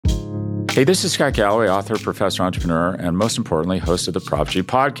Hey, this is Scott Galloway, author, professor, entrepreneur, and most importantly, host of the Prop G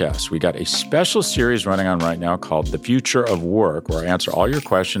podcast. We got a special series running on right now called The Future of Work, where I answer all your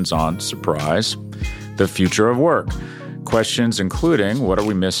questions on, surprise, the future of work. Questions including, what are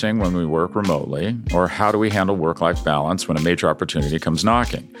we missing when we work remotely? Or how do we handle work-life balance when a major opportunity comes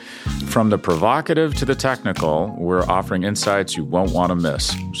knocking? From the provocative to the technical, we're offering insights you won't want to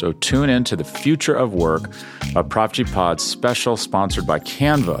miss. So tune in to The Future of Work, a Prop G Pod special sponsored by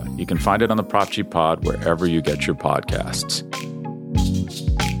Canva. You can find it on the Prop G Pod wherever you get your podcasts.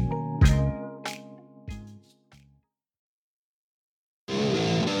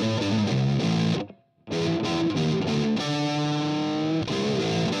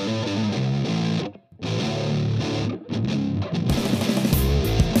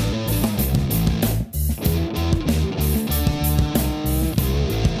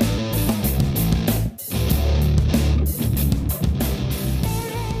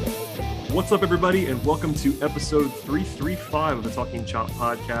 What's up, everybody, and welcome to episode 335 of the Talking Chop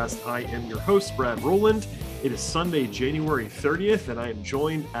podcast. I am your host, Brad Rowland. It is Sunday, January 30th, and I am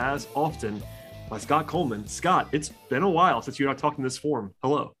joined, as often, by Scott Coleman. Scott, it's been a while since you and I talked in this form.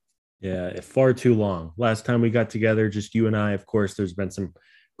 Hello. Yeah, far too long. Last time we got together, just you and I. Of course, there's been some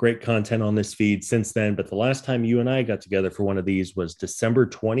great content on this feed since then, but the last time you and I got together for one of these was December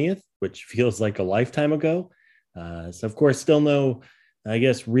 20th, which feels like a lifetime ago. So, of course, still no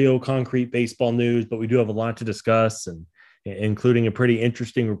real concrete baseball news, but we do have a lot to discuss, and including a pretty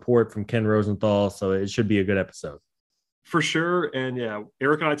interesting report from Ken Rosenthal. So it should be a good episode. For sure. And yeah,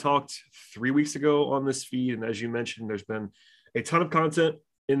 Eric and I talked 3 weeks ago on this feed. And as you mentioned, there's been a ton of content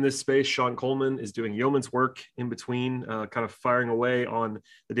in this space. Sean Coleman is doing yeoman's work in between, kind of firing away on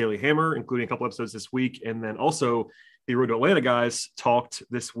the Daily Hammer, including a couple episodes this week. And then also the Road to Atlanta guys talked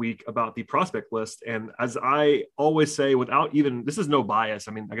this week about the prospect list. And as I always say, this is no bias.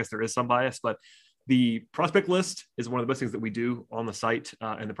 I mean, I guess there is some bias, but the prospect list is one of the best things that we do on the site.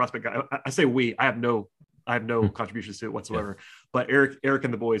 And the prospect guy, I say we, I have no contributions to it whatsoever, but Eric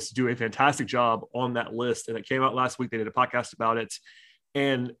and the boys do a fantastic job on that list. And it came out last week. They did a podcast about it.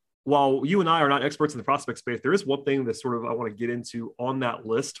 And while you and I are not experts in the prospect space, there is one thing that sort of I want to get into on that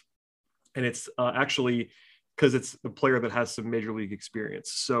list. And it's actually because it's the player that has some major league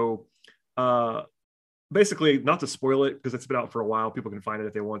experience. So basically, not to spoil it, because it's been out for a while, people can find it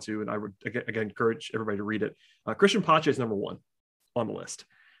if they want to. And I would, again, encourage everybody to read it. Christian Pache is number one on the list.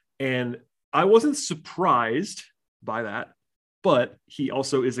 And I wasn't surprised by that, but he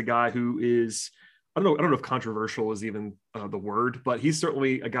also is a guy who is, I don't know if controversial is even the word, but he's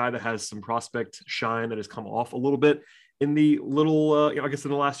certainly a guy that has some prospect shine that has come off a little bit in the in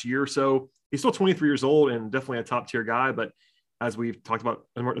the last year or so. He's still 23 years old and definitely a top tier guy, but as we've talked about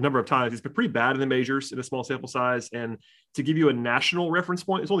a number of times, he's been pretty bad in the majors in a small sample size. And to give you a national reference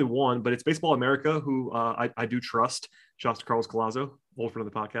point, it's only one, but it's Baseball America, who I do trust. Shouts to Carlos Collazo, old friend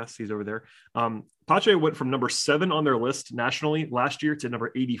of the podcast. He's over there. Pache went from number 7 on their list nationally last year to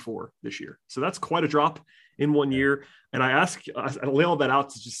number 84 this year. So that's quite a drop in 1 year. And I lay all that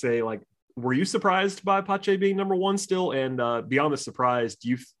out to just say, like, were you surprised by Pache being number 1 still? And beyond the surprise, do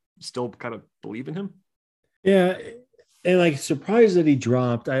you still kind of believe in him? Yeah. And surprised that he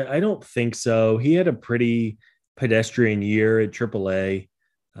dropped. I don't think so. He had a pretty pedestrian year at AAA.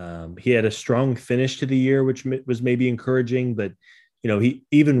 He had a strong finish to the year, which was maybe encouraging, but he,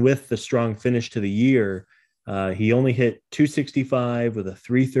 even with the strong finish to the year, he only hit 265 with a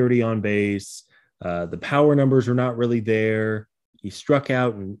 330 on base. The power numbers are not really there. He struck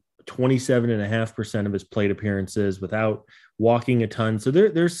out in 27.5% of his plate appearances without walking a ton. So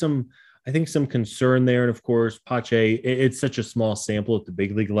there's some concern there. And of course, Pache, it's such a small sample at the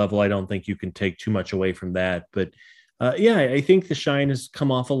big league level. I don't think you can take too much away from that. But I think the shine has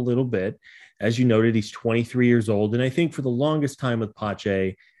come off a little bit. As you noted, he's 23 years old. And I think for the longest time with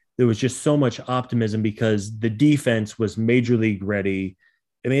Pache, there was just so much optimism because the defense was major league ready.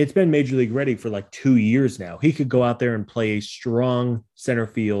 I mean, it's been major league ready for 2 years now. He could go out there and play a strong center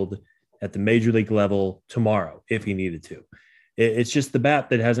field at the major league level tomorrow if he needed to. It's just the bat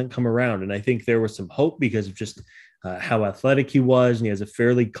that hasn't come around. And I think there was some hope because of just how athletic he was, and he has a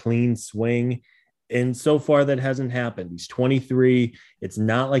fairly clean swing. And so far that hasn't happened. He's 23. It's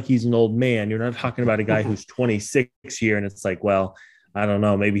not like he's an old man. You're not talking about a guy who's 26 here. And it's like, well, I don't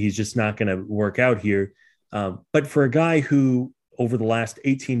know, maybe he's just not going to work out here. But for a guy who over the last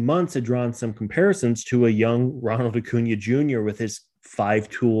 18 months had drawn some comparisons to a young Ronald Acuna Jr. with his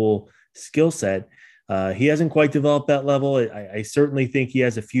 5-tool skill set, he hasn't quite developed that level. I certainly think he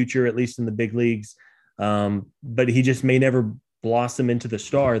has a future, at least in the big leagues. But he just may never blossom into the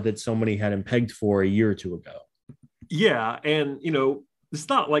star that so many had him pegged for a year or two ago. Yeah. And, it's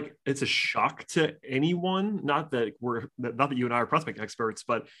not like it's a shock to anyone. Not that you and I are prospect experts,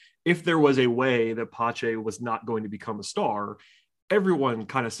 but if there was a way that Pache was not going to become a star, everyone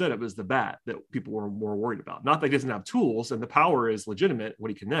kind of said it was the bat that people were more worried about. Not that he doesn't have tools, and the power is legitimate when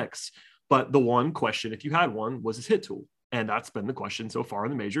he connects, but the one question, if you had one, was his hit tool. And that's been the question so far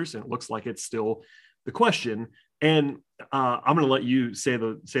in the majors, and it looks like it's still the question. And I'm going to let you say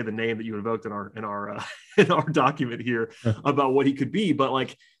the name that you invoked in our in our document here about what he could be. But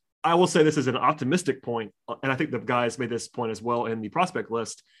like, I will say this is an optimistic point, and I think the guys made this point as well in the prospect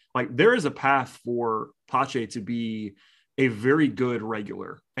list. Like, there is a path for Pache to be a very good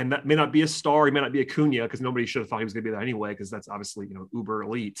regular, and that may not be a star. He may not be Acuna, because nobody should have thought he was going to be that anyway, because that's obviously, uber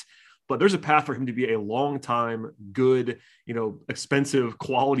elite. But there's a path for him to be a long-time, good, expensive,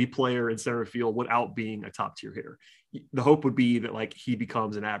 quality player in center field without being a top-tier hitter. The hope would be that like he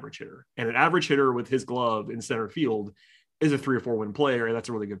becomes an average hitter, and an average hitter with his glove in center field is a 3 or 4 win player, and that's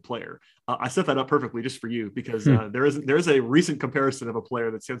a really good player. I set that up perfectly just for you, because there is a recent comparison of a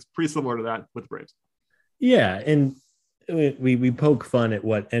player that sounds pretty similar to that with the Braves. Yeah, and we poke fun at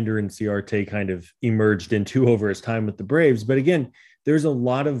what Ender Inciarte kind of emerged into over his time with the Braves, but again, there's a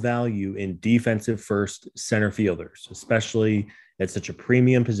lot of value in defensive first center fielders, especially at such a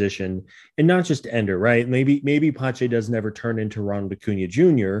premium position, and not just Ender, right? Maybe Pache doesn't ever turn into Ronald Acuna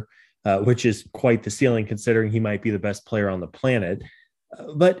Jr., which is quite the ceiling considering he might be the best player on the planet.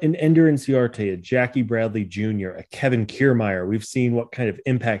 But an Ender Inciarte, a Jackie Bradley Jr., a Kevin Kiermaier, we've seen what kind of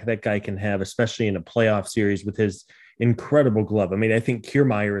impact that guy can have, especially in a playoff series with his incredible glove. I mean, I think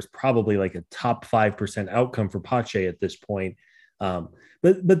Kiermaier is probably like a top 5% outcome for Pache at this point.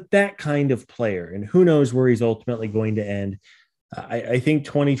 But that kind of player, and who knows where he's ultimately going to end. I think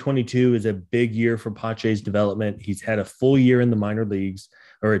 2022 is a big year for Pache's development. He's had a full year in the minor leagues,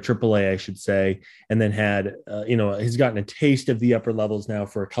 or at AAA, I should say, and then had, he's gotten a taste of the upper levels now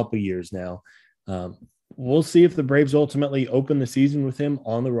for a couple of years now. We'll see if the Braves ultimately open the season with him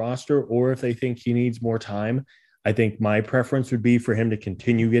on the roster, or if they think he needs more time. I think my preference would be for him to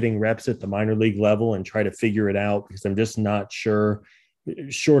continue getting reps at the minor league level and try to figure it out, because I'm just not sure,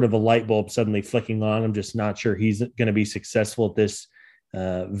 short of a light bulb suddenly flicking on, I'm just not sure he's going to be successful at this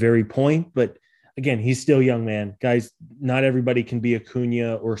very point. But again, he's still young, man. Guys, not everybody can be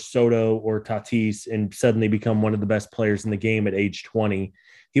Acuna or Soto or Tatis and suddenly become one of the best players in the game at age 20.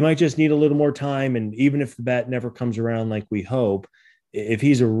 He might just need a little more time. And even if the bat never comes around like we hope, if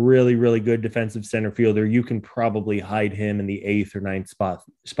he's a really, really good defensive center fielder, you can probably hide him in the 8th or 9th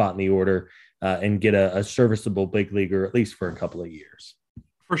spot in the order and get a serviceable big leaguer, at least for a couple of years.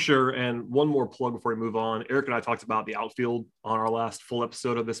 For sure. And one more plug before we move on. Eric and I talked about the outfield on our last full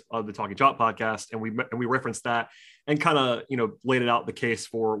episode of the Talking Chop podcast, and we referenced that and kind of laid it out the case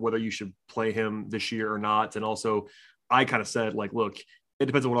for whether you should play him this year or not. And also, I kind of said, like, look, it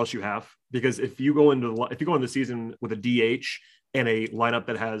depends on what else you have, because if you go into the season with a DH and a lineup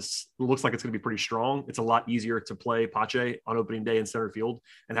that looks like it's going to be pretty strong, it's a lot easier to play Pache on opening day in center field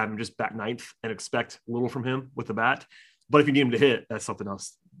and have him just bat 9th and expect little from him with the bat. But if you need him to hit, that's something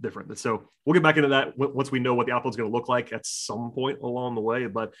else different. So we'll get back into that once we know what the outfield's going to look like at some point along the way.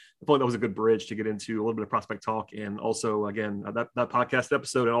 But I thought that was a good bridge to get into a little bit of prospect talk. And also, again, that podcast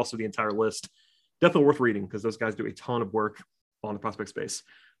episode and also the entire list, definitely worth reading, because those guys do a ton of work on the prospect space.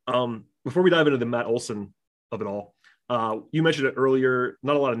 Before we dive into the Matt Olson of it all, you mentioned it earlier,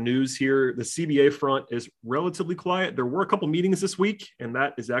 not a lot of news here. The CBA front is relatively quiet. There were a couple meetings this week, and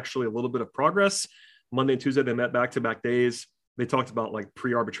that is actually a little bit of progress. Monday and Tuesday, they met back-to-back days. They talked about like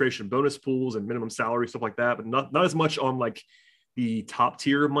pre-arbitration bonus pools and minimum salary, stuff like that, but not as much on like the top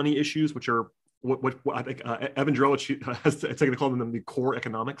tier money issues, which are what I think Evan Drellich has taken to call them the core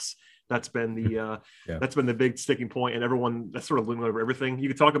economics. That's been that's been the big sticking point, and everyone that's sort of looming over everything. You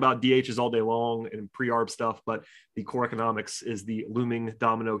could talk about DHs all day long and pre-arb stuff, but the core economics is the looming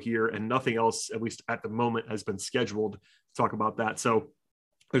domino here, and nothing else, at least at the moment, has been scheduled to talk about that. So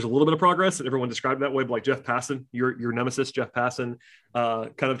there's a little bit of progress, and everyone described it that way. But like Jeff Passan, your nemesis, Jeff Passan,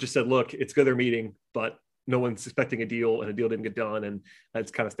 kind of just said, look, it's good they're meeting, but no one's expecting a deal, and a deal didn't get done, and it's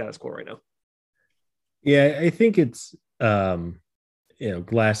kind of status quo right now. Yeah, I think it's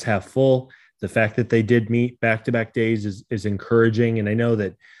glass half full. The fact that they did meet back-to-back days is encouraging, and I know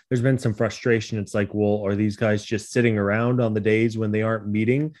that there's been some frustration. It's like, well, are these guys just sitting around on the days when they aren't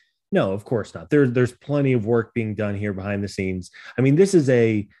meeting? No, of course not. There's plenty of work being done here behind the scenes. I mean, this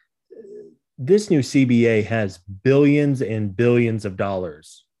new CBA has billions and billions of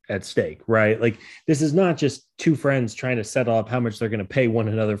dollars at stake, right? Like, this is not just two friends trying to settle up how much they're going to pay one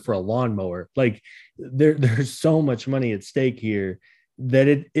another for a lawnmower. Like, there's so much money at stake here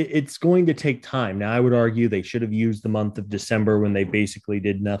that it's going to take time. Now, I would argue they should have used the month of December when they basically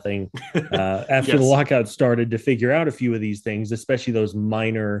did nothing after the lockout started to figure out a few of these things, especially those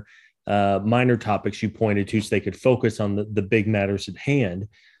minor topics you pointed to, so they could focus on the big matters at hand.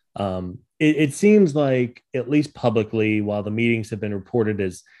 It seems like, at least publicly, while the meetings have been reported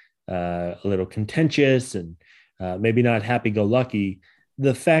as a little contentious and maybe not happy-go-lucky,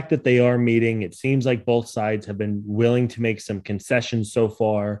 the fact that they are meeting, it seems like both sides have been willing to make some concessions so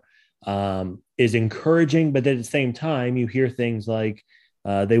far, is encouraging. But at the same time, you hear things like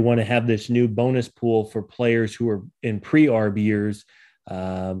they want to have this new bonus pool for players who are in pre-ARB years.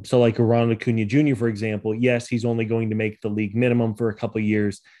 So like Ronald Acuna Jr., for example, yes, he's only going to make the league minimum for a couple of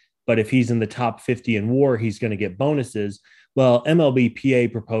years, but if he's in the top 50 in WAR, he's going to get bonuses. Well,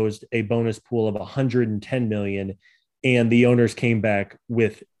 MLBPA proposed a bonus pool of 110 million, and the owners came back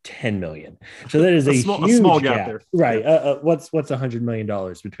with 10 million. So that is a small gap there. Right. Yeah. What's $100 million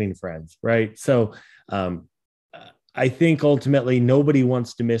between friends, right? So I think ultimately nobody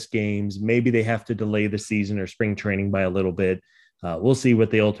wants to miss games. Maybe they have to delay the season or spring training by a little bit. We'll see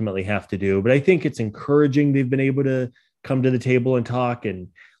what they ultimately have to do. But I think it's encouraging they've been able to come to the table and talk. And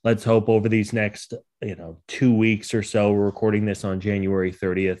let's hope over these next 2 weeks or so, we're recording this on January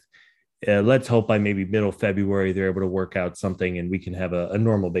 30th. Let's hope by maybe middle February, they're able to work out something and we can have a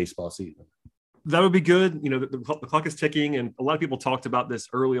normal baseball season. That would be good. The clock is ticking, and a lot of people talked about this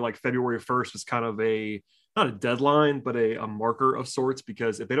early, like February 1st was kind of not a deadline, but a marker of sorts,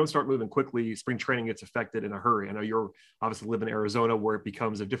 because if they don't start moving quickly, spring training gets affected in a hurry. I know you're obviously live in Arizona, where it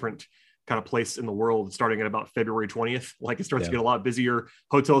becomes a different kind of place in the world starting at about February 20th. Like, it starts to get a lot busier.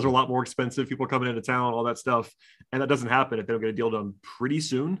 Hotels are a lot more expensive. People are coming into town, all that stuff. And that doesn't happen if they don't get a deal done pretty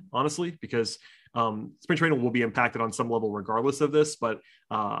soon, honestly, because spring training will be impacted on some level regardless of this. But,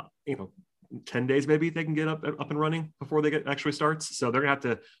 10 days, maybe they can get up and running before they actually starts. So they're gonna have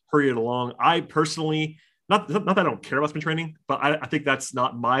to hurry it along. I personally, not that I don't care about spring training, but I think that's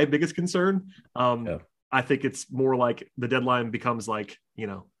not my biggest concern. I think it's more like the deadline becomes like,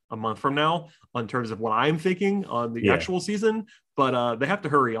 a month from now in terms of what I'm thinking on the actual season, but they have to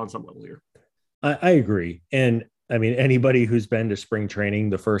hurry on some level here. I agree. And I mean, anybody who's been to spring training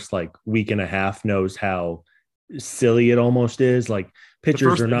the first week and a half knows how silly it almost is. Like,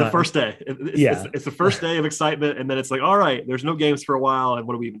 pitchers are not the first day. It's the first day of excitement. And then it's like, all right, there's no games for a while. And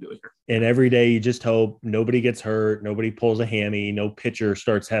what are we even doing here? And every day you just hope nobody gets hurt. Nobody pulls a hammy. No pitcher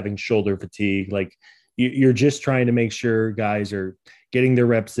starts having shoulder fatigue. Like, you're just trying to make sure guys are getting their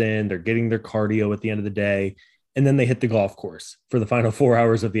reps in. They're getting their cardio at the end of the day. And then they hit the golf course for the final 4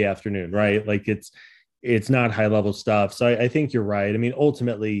 hours of the afternoon, right? Like, it's not high level stuff. So I think you're right. I mean,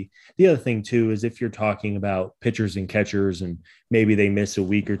 ultimately, the other thing too, is if you're talking about pitchers and catchers and maybe they miss a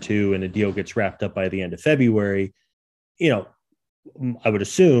week or two and a deal gets wrapped up by the end of February, I would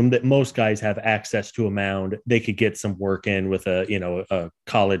assume that most guys have access to a mound. They could get some work in with a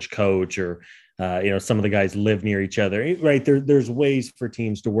college coach, or, some of the guys live near each other, right? There's ways for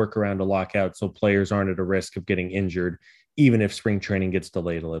teams to work around a lockout so players aren't at a risk of getting injured, even if spring training gets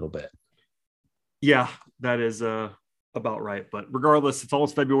delayed a little bit. Yeah, that is about right. But regardless, it's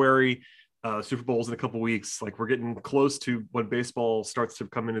almost February. Super Bowl's in a couple weeks. Like, we're getting close to when baseball starts to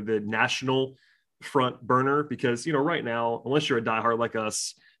come into the national front burner, because, right now, unless you're a diehard like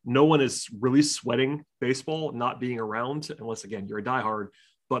us, no one is really sweating baseball not being around, unless, again, you're a diehard.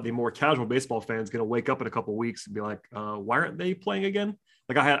 But the more casual baseball fan is going to wake up in a couple weeks and be like, why aren't they playing again?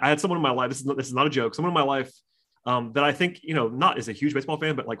 Like, I had someone in my life, this is not a joke, someone in my life that I think, not as a huge baseball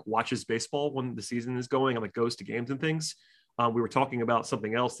fan, but watches baseball when the season is going and goes to games and things. We were talking about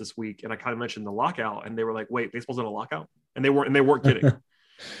something else this week, and I kind of mentioned the lockout, and they were like, wait, baseball's in a lockout? And they weren't kidding.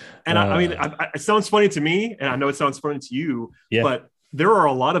 And I mean, it sounds funny to me, and I know it sounds funny to you, but there are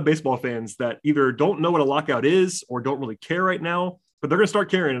a lot of baseball fans that either don't know what a lockout is or don't really care right now, but they're going to start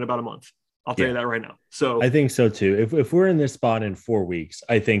caring in about a month. I'll tell you that right now. So I think so too. If we're in this spot in 4 weeks,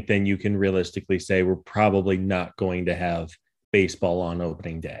 I think then you can realistically say we're probably not going to have baseball on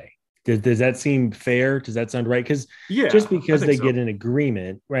opening day. Does that seem fair? Does that sound right? Because just because they get an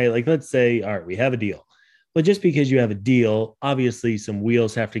agreement, right? Like, let's say, all right, we have a deal. But just because you have a deal, obviously some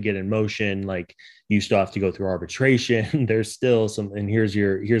wheels have to get in motion. Like, you still have to go through arbitration. There's still some, and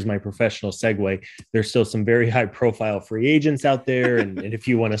here's my professional segue. There's still some very high profile free agents out there. And if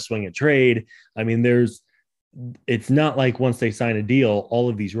you want to swing a trade, I mean, it's not like once they sign a deal, all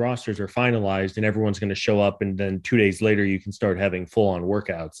of these rosters are finalized and everyone's going to show up. And then 2 days later, you can start having full on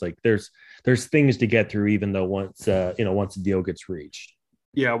workouts. Like, there's things to get through, even though once a deal gets reached.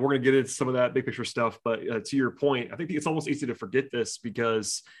 Yeah, we're going to get into some of that big picture stuff. But to your point, I think it's almost easy to forget this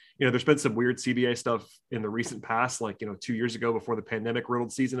because, there's been some weird CBA stuff in the recent past, like, 2 years ago before the pandemic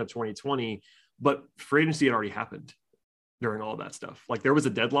riddled season of 2020, but free agency had already happened during all of that stuff. Like there was a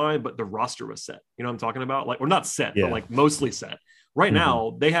deadline, but the roster was set. You know what I'm talking about? Like, or not set, but like mostly set. Right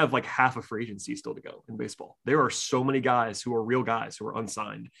now, they have like half of free agency still to go in baseball. There are so many guys who are real guys who are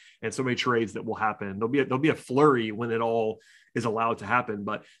unsigned, and so many trades that will happen. There'll be a flurry when it all is allowed to happen.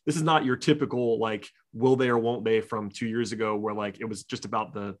 But this is not your typical like will they or won't they from 2 years ago, where like it was just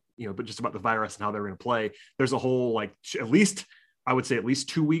about the just about the virus and how they're going to play. There's a whole like I would say at least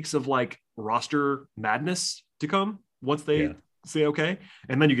 2 weeks of like roster madness to come once they say okay,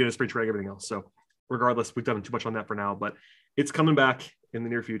 and then you get a spring training, everything else. So regardless, we've done too much on that for now, but it's coming back in the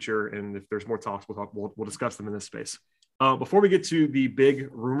near future. And if there's more talks, we'll discuss them in this space. Before we get to the big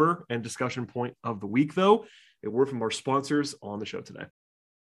rumor and discussion point of the week, though, a word from our sponsors on the show today.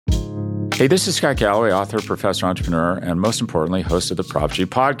 Hey, this is Scott Galloway, author, professor, entrepreneur, and most importantly, host of the Prop G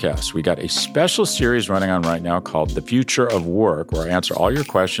podcast. We got a special series running on right now called The Future of Work, where I answer all your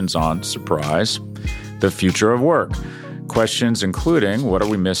questions on, surprise, the future of work. Questions including what are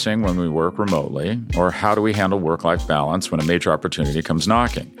we missing when we work remotely, or how do we handle work-life balance when a major opportunity comes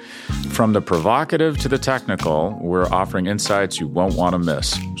knocking? From the provocative to the technical, we're offering insights you won't want to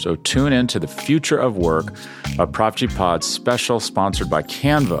miss. So tune in to The Future of Work, a Prop G Pod special sponsored by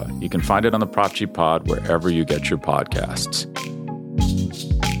Canva. You can find it on the Prop G Pod wherever you get your podcasts.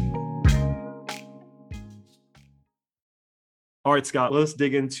 All right, Scott, let's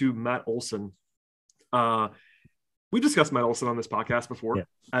dig into Matt Olson. We discussed Matt Olson on this podcast before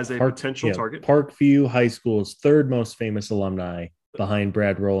as a potential target. Parkview High School's third most famous alumni behind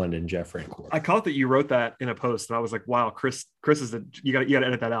Brad Rowland and Jeff Francoeur. I caught that you wrote that in a post, and I was like, "Wow, Chris is you got to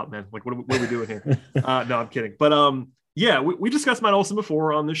edit that out, man. Like, what are we doing here?" No, I'm kidding. But we discussed Matt Olson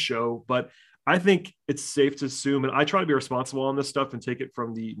before on this show, but I think it's safe to assume, and I try to be responsible on this stuff and take it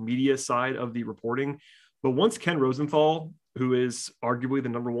from the media side of the reporting. But once Ken Rosenthal, who is arguably the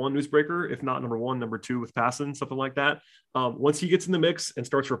number one newsbreaker, if not number one, number two with Passan, something like that. Once he gets in the mix and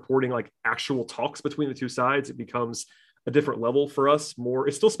starts reporting like actual talks between the two sides, it becomes a different level for us.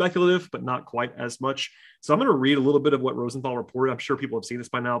 It's still speculative, but not quite as much. So I'm going to read a little bit of what Rosenthal reported. I'm sure people have seen this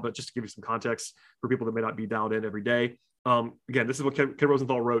by now, but just to give you some context for people that may not be dialed in every day. Again, this is what Ken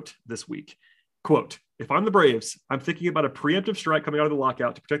Rosenthal wrote this week. Quote, if I'm the Braves, I'm thinking about a preemptive strike coming out of the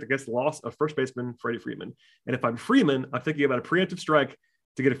lockout to protect against the loss of first baseman Freddie Freeman. And if I'm Freeman, I'm thinking about a preemptive strike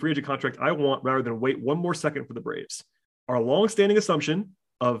to get a free agent contract I want rather than wait one more second for the Braves. Our long-standing assumption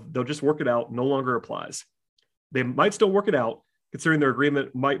of they'll just work it out no longer applies. They might still work it out, considering their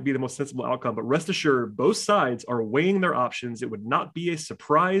agreement might be the most sensible outcome, but rest assured, both sides are weighing their options. It would not be a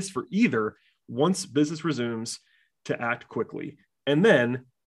surprise for either once business resumes to act quickly. And then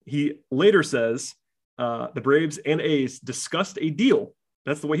he later says the Braves and A's discussed a deal.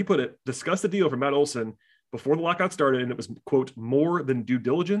 That's the way he put it. Discussed a deal for Matt Olson before the lockout started. And it was, quote, more than due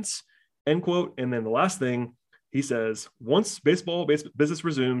diligence, end quote. And then the last thing he says, once baseball business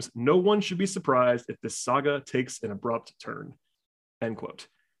resumes, no one should be surprised if this saga takes an abrupt turn, end quote.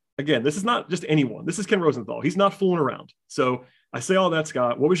 Again, this is not just anyone. This is Ken Rosenthal. He's not fooling around. So I say all that,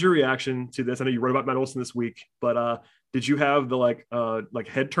 Scott. What was your reaction to this? I know you wrote about Matt Olson this week, but did you have the like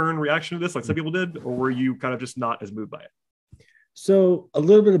head turn reaction to this, like some people did, or were you kind of just not as moved by it? So a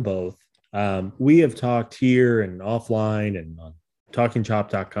little bit of both. We have talked here and offline and on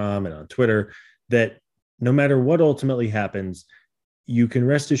talkingchop.com and on Twitter that no matter what ultimately happens, you can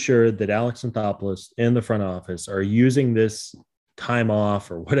rest assured that Alex Anthopoulos and the front office are using this time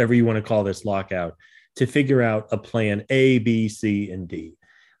off or whatever you want to call this lockout to figure out a plan A, B, C, and D.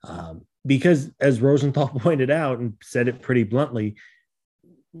 Because as Rosenthal pointed out and said it pretty bluntly,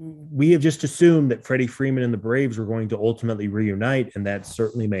 we have just assumed that Freddie Freeman and the Braves were going to ultimately reunite, and that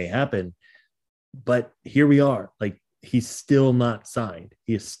certainly may happen. But here we are. Like, he's still not signed.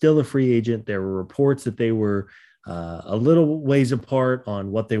 He is still a free agent. There were reports that they were a little ways apart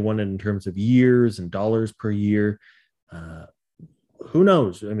on what they wanted in terms of years and dollars per year. Who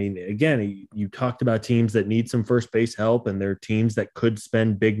knows? I mean, again, you talked about teams that need some first base help, and they're teams that could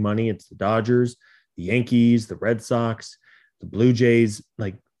spend big money. It's the Dodgers, the Yankees, the Red Sox, the Blue Jays.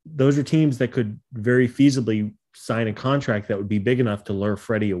 Like, those are teams that could very feasibly sign a contract that would be big enough to lure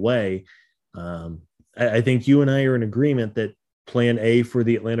Freddie away. I think you and I are in agreement that plan A for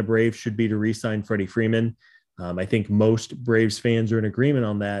the Atlanta Braves should be to re-sign Freddie Freeman. I think most Braves fans are in agreement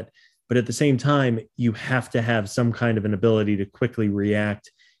on that. But at the same time, you have to have some kind of an ability to quickly react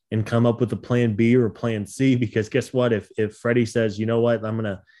and come up with a plan B or a plan C, because guess what? If Freddie says, you know what,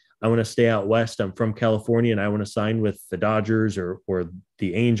 I'm I want to stay out west. I'm from California and I want to sign with the Dodgers or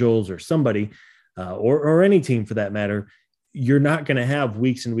the Angels or somebody, or any team for that matter, you're not going to have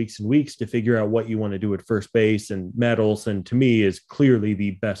weeks and weeks and weeks to figure out what you want to do at first base. And Matt Olson, to me, is clearly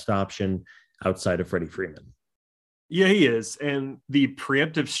the best option outside of Freddie Freeman. Yeah, he is. And the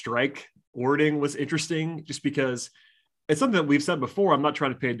preemptive strike wording was interesting just because it's something that we've said before. I'm not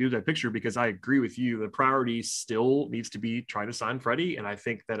trying to paint a dude that picture because I agree with you. The priority still needs to be trying to sign Freddie. And I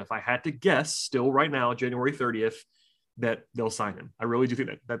think that if I had to guess still right now, January 30th, that they'll sign him. I really do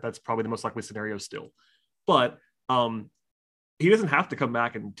think that's probably the most likely scenario still. But he doesn't have to come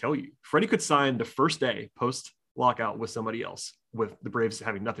back and tell you. Freddie could sign the first day post lockout with somebody else, with the Braves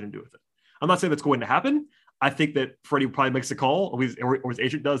having nothing to do with it. I'm not saying that's going to happen. I think that Freddie probably makes a call, or his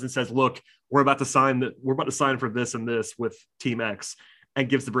agent does, and says, "Look, we're about to sign for this and this with Team X," and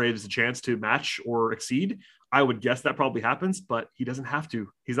gives the Braves a chance to match or exceed. I would guess that probably happens, but he doesn't have to.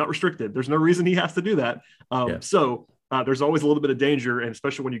 He's not restricted. There's no reason he has to do that. So there's always a little bit of danger, and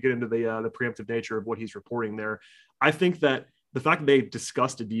especially when you get into the preemptive nature of what he's reporting there. I think that the fact that they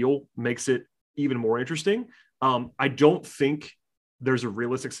discussed a deal makes it even more interesting. I don't think there's a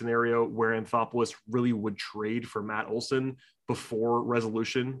realistic scenario where Anthopoulos really would trade for Matt Olson before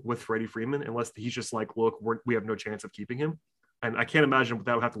resolution with Freddie Freeman, unless he's just like, look, we have no chance of keeping him. And I can't imagine what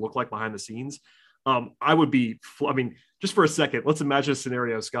that would have to look like behind the scenes. Just for a second, let's imagine a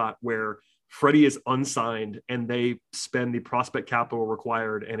scenario, Scott, where Freddie is unsigned and they spend the prospect capital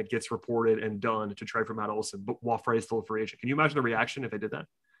required and it gets reported and done to trade for Matt Olson, but while Freddie's still a free agent. Can you imagine the reaction if they did that?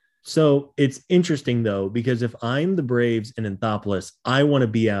 So it's interesting, though, because if I'm the Braves and Anthopoulos, I want to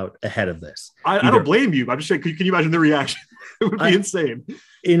be out ahead of this. I don't blame you. I'm just saying, can you imagine the reaction? It would be insane.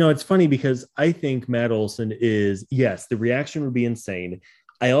 It's funny because I think Matt Olson is, yes, the reaction would be insane.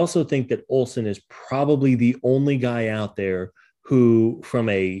 I also think that Olson is probably the only guy out there who, from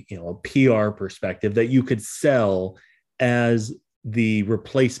a PR perspective, that you could sell as the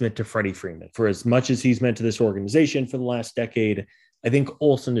replacement to Freddie Freeman. For as much as he's meant to this organization for the last decade, I think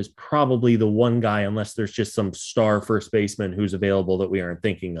Olson is probably the one guy, unless there's just some star first baseman who's available that we aren't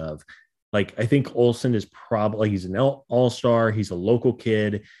thinking of. Like, I think Olson is probably, he's an all-star. He's a local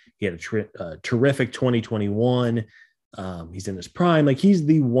kid. He had a terrific 2021. He's in his prime. Like, he's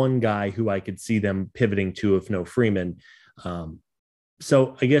the one guy who I could see them pivoting to if no Freeman.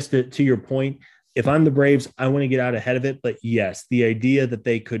 So I guess to your point, if I'm the Braves, I want to get out ahead of it. But yes, the idea that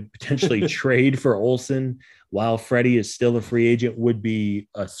they could potentially trade for Olson while Freddie is still a free agent would be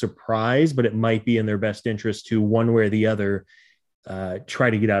a surprise, but it might be in their best interest to, one way or the other, try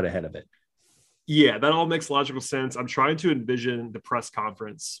to get out ahead of it. Yeah, that all makes logical sense. I'm trying to envision the press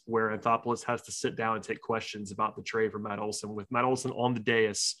conference where Anthopoulos has to sit down and take questions about the trade for Matt Olson, with Matt Olson on the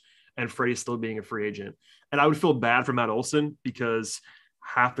dais and Freddie still being a free agent. And I would feel bad for Matt Olson because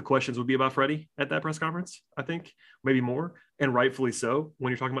half the questions would be about Freddie at that press conference, I think, maybe more, and rightfully so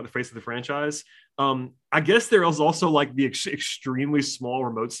when you're talking about the face of the franchise. I guess there is also like the extremely small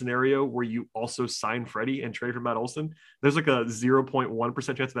remote scenario where you also sign Freddie and trade for Matt Olson. There's like a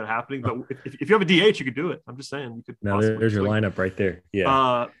 0.1% chance of that happening, but if you have a DH, you could do it. I'm just saying you could. No, there's your lineup right there.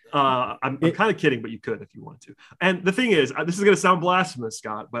 Yeah. I'm kind of kidding, but you could if you wanted to. And the thing is, this is going to sound blasphemous,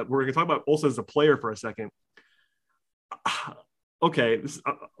 Scott, but we're going to talk about Olson as a player for a second. Okay,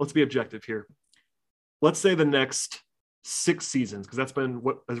 let's be objective here. Let's say the next 6 seasons, because that's been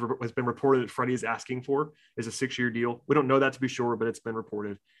what has been reported that Freddie is asking for, is a 6-year deal. We don't know that to be sure, but it's been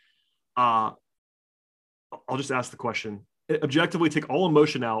reported. I'll just ask the question. Objectively, take all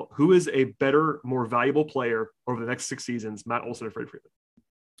emotion out. Who is a better, more valuable player over the next 6 seasons, Matt Olson or Freddie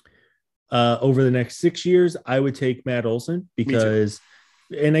Freeman? Over the next 6 years, I would take Matt Olson because,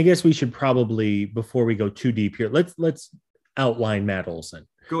 and I guess we should probably, before we go too deep here, let's outline Matt Olson.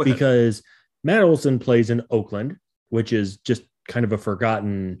 Go ahead. Because Matt Olson plays in Oakland, which is just kind of a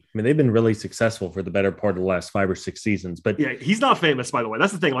forgotten. I mean, they've been really successful for the better part of the last 5 or 6 seasons. But yeah, he's not famous, by the way.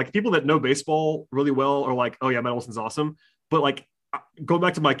 That's the thing. Like, people that know baseball really well are like, oh yeah, Matt Olson's awesome. But like, going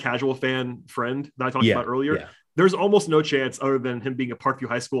back to my casual fan friend that I talked about earlier, there's almost no chance, other than him being a Parkview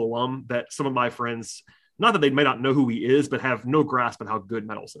High School alum, that some of my friends, not that they may not know who he is, but have no grasp on how good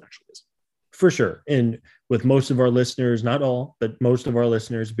Matt Olson actually is. For sure. And with most of our listeners, not all, but most of our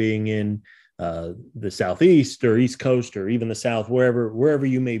listeners being in the Southeast or East Coast or even the South, wherever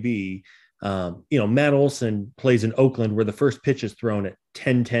you may be, Matt Olson plays in Oakland, where the first pitch is thrown at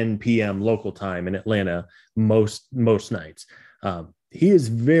 10:10 p.m. local time in Atlanta most nights. He is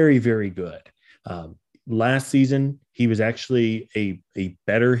very, very good. Last season, he was actually a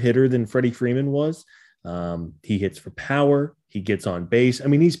better hitter than Freddie Freeman was. He hits for power. He gets on base. I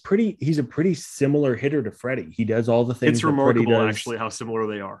mean, he's a pretty similar hitter to Freddie. He does all the things. It's remarkable, actually, how similar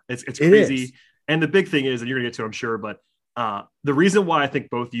they are. It's It crazy. is. And the big thing is, and you're gonna get to it, I'm sure, but the reason why I think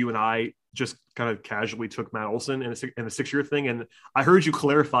both you and I just kind of casually took Matt Olson in the 6-year thing, and I heard you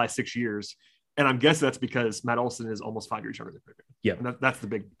clarify 6 years, and I'm guessing that's because Matt Olson is almost 5 years younger than Freddie. Yeah, and that's the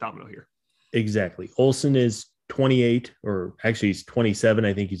big domino here. Exactly. Olson is 28, or actually he's 27.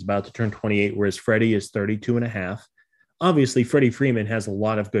 I think he's about to turn 28, whereas Freddie is 32 and a half. Obviously, Freddie Freeman has a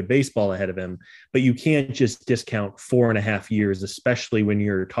lot of good baseball ahead of him, but you can't just discount 4.5 years, especially when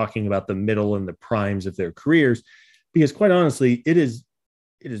you're talking about the middle and the primes of their careers, because quite honestly, it is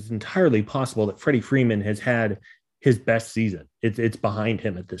entirely possible that Freddie Freeman has had his best season. It's behind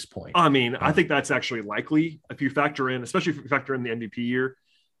him at this point. I mean, I think that's actually likely if you factor in, especially if you factor in the MVP year.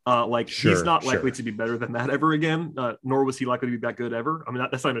 He's not likely to be better than that ever again, nor was he likely to be that good ever. I mean,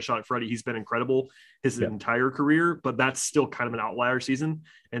 that's not even a shot at Freddie. He's been incredible his entire career, but that's still kind of an outlier season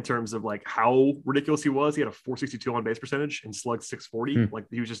in terms of like how ridiculous he was. He had a 462 on base percentage and slugged 640. Like,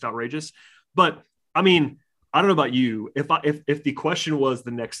 he was just outrageous. But I mean, I don't know about you. If the question was the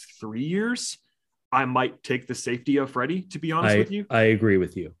next 3 years, I might take the safety of Freddie, to be honest with you. I agree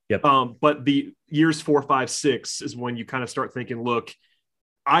with you. Yep. But the years 4, 5, 6 is when you kind of start thinking, look,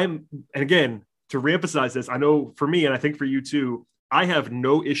 and again, to reemphasize this, I know for me, and I think for you too, I have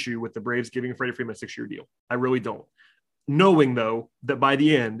no issue with the Braves giving Freddie Freeman a 6-year deal. I really don't. Knowing though, that by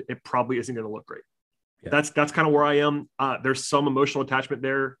the end, it probably isn't going to look great. Yeah. That's kind of where I am. There's some emotional attachment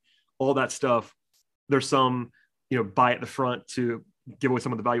there, all that stuff. There's some, buy at the front to give away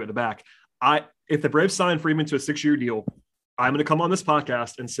some of the value at the back. If the Braves sign Freeman to a 6-year deal, I'm going to come on this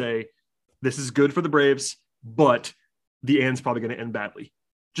podcast and say, this is good for the Braves, but the end's probably going to end badly.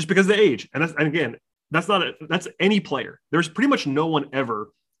 Just because of the age. And again, that's any player. There's pretty much no one ever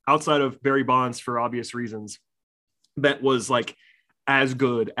outside of Barry Bonds, for obvious reasons, that was like as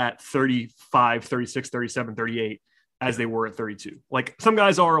good at 35, 36, 37, 38 as they were at 32. Like, some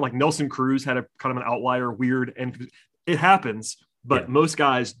guys are, like Nelson Cruz had a kind of an outlier, weird, and it happens, but most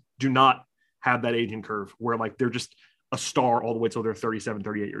guys do not have that aging curve where like they're just a star all the way till they're 37,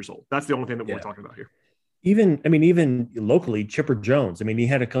 38 years old. That's the only thing that we're talking about here. Even locally, Chipper Jones. I mean, he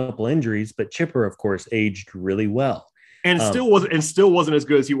had a couple injuries, but Chipper, of course, aged really well, and still wasn't as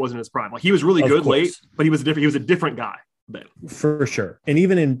good as he was in his prime. Like, he was really good late, but he was a different guy then, for sure. And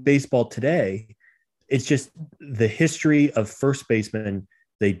even in baseball today, it's just the history of first basemen.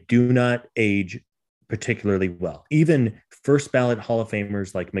 They do not age particularly well. Even first ballot Hall of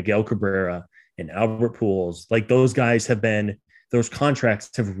Famers like Miguel Cabrera and Albert Pujols, like those guys have been. Those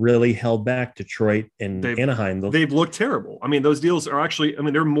contracts have really held back Detroit and Anaheim. They've looked terrible. I mean, those deals are actually,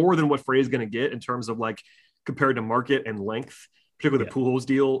 they're more than what Freddie's going to get in terms of like compared to market and length. Particularly the Pujols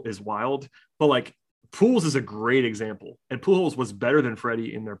deal is wild. But like, Pujols is a great example. And Pujols was better than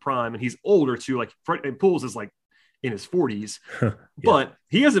Freddie in their prime. And he's older too. Like, and Pujols is like in his 40s. But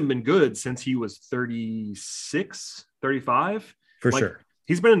he hasn't been good since he was 36, 35. For sure.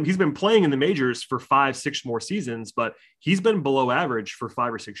 He's been playing in the majors for 5-6 more seasons, but he's been below average for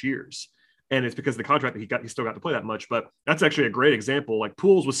 5 or 6 years. And it's because of the contract that he still got to play that much. But that's actually a great example. Like,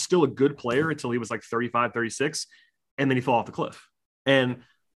 Pujols was still a good player until he was like 35, 36, and then he fell off the cliff. And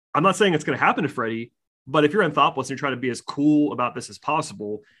I'm not saying it's going to happen to Freddie, but if you're Anthopoulos and you're trying to be as cool about this as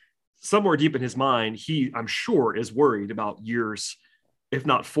possible, somewhere deep in his mind, I'm sure, is worried about years, if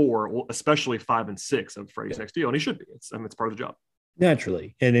not 4, especially 5 and 6 of Freddie's next deal. And he should be. It's part of the job.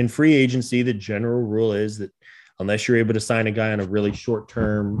 Naturally. And in free agency, the general rule is that unless you're able to sign a guy on a really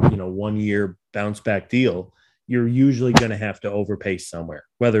short-term, 1-year bounce-back deal, you're usually going to have to overpay somewhere,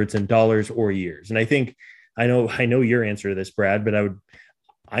 whether it's in dollars or years. And I know your answer to this, Brad, but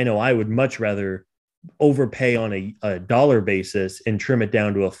I would much rather overpay on a dollar basis and trim it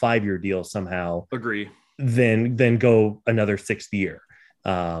down to a 5-year deal somehow. Agree. Than go another 6th year.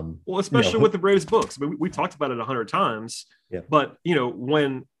 Well, especially with the Braves books. I mean, we talked about it 100 times, but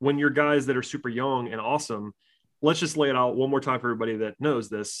when you're guys that are super young and awesome, let's just lay it out one more time for everybody that knows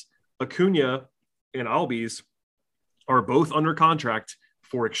this. Acuna and Albies are both under contract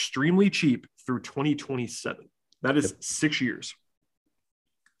for extremely cheap through 2027. That is 6 years.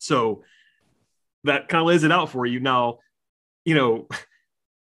 So that kind of lays it out for you. Now,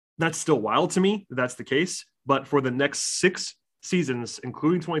 that's still wild to me. That's the case, but for the next 6 seasons,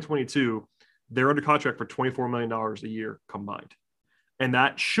 including 2022, they're under contract for $24 million a year combined. And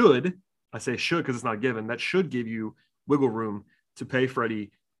that should, I say should because it's not given, that should give you wiggle room to pay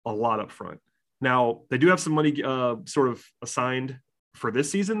Freddie a lot up front. Now, they do have some money sort of assigned for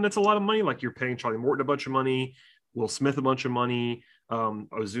this season. That's a lot of money. Like, you're paying Charlie Morton a bunch of money, Will Smith a bunch of money.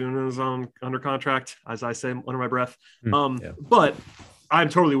 Ozuna's under contract, as I say under my breath. Yeah. But I'm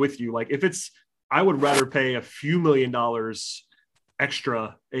totally with you. Like I would rather pay a few $1 million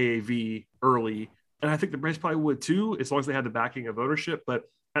extra AAV early. And I think the Braves probably would too, as long as they had the backing of ownership. But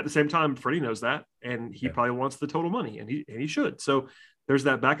at the same time, Freddie knows that, and he probably wants the total money, and he should. So there's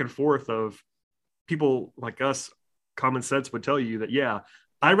that back and forth of people like us. Common sense would tell you that, yeah,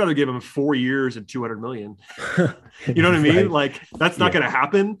 I'd rather give him 4 years and $200 million. You know what I mean? Right. Like that's not going to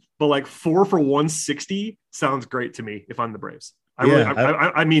happen, but like 4 for 160 sounds great to me if I'm the Braves.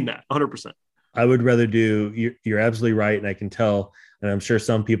 I mean that 100%. I would rather do, you're absolutely right. And I can tell, and I'm sure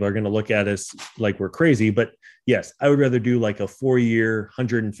some people are going to look at us like we're crazy, but yes, I would rather do like a 4-year,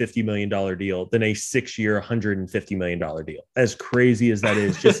 $150 million deal than a 6-year, $150 million deal. As crazy as that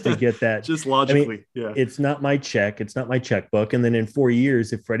is, just to get that. Just logically. Yeah. It's not my check. It's not my checkbook. And then in 4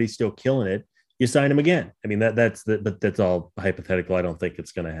 years, if Freddie's still killing it, you sign him again. I mean, but that's all hypothetical. I don't think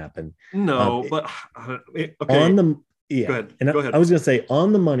it's going to happen. No, but okay. On the, yeah. Go ahead. And Go ahead. I was going to say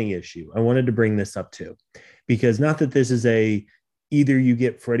on the money issue, I wanted to bring this up too, because not that this is either you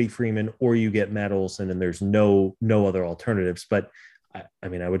get Freddie Freeman or you get Matt Olson and there's no other alternatives. But I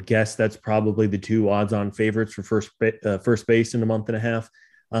mean, I would guess that's probably the two odds on favorites for first base in a month and a half.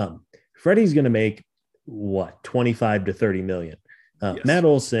 Freddie's going to make what, 25 to 30 million. Yes. Matt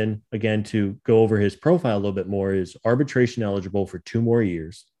Olson, again, to go over his profile a little bit more, is arbitration eligible for 2 more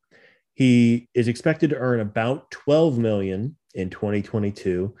years. He is expected to earn about 12 million in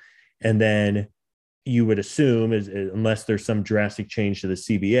 2022. And then you would assume, unless there's some drastic change to the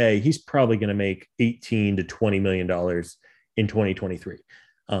CBA, he's probably going to make 18 to $20 million in 2023.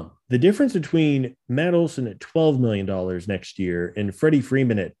 The difference between Matt Olson at $12 million next year and Freddie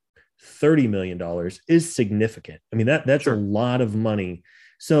Freeman at $30 million is significant. I mean, that's Sure. a lot of money.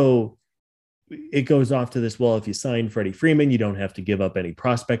 So it goes off to this, well, if you sign Freddie Freeman, you don't have to give up any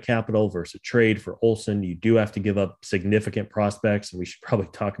prospect capital versus a trade for Olson. You do have to give up significant prospects. And we should probably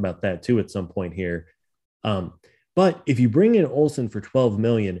talk about that too at some point here. But if you bring in Olson for 12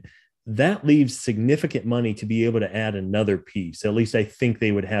 million, that leaves significant money to be able to add another piece. At least I think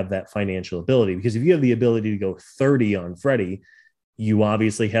they would have that financial ability, because if you have the ability to go 30 on Freddie, you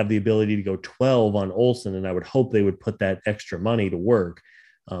obviously have the ability to go 12 on Olson. And I would hope they would put that extra money to work.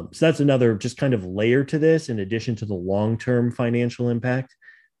 So that's another just kind of layer to this, in addition to the long-term financial impact.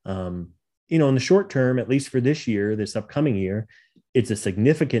 In the short term, at least for this year, this upcoming year, it's a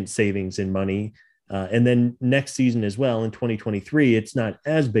significant savings in money. And then next season as well, in 2023, it's not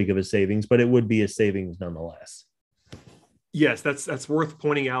as big of a savings, but it would be a savings nonetheless. Yes, that's worth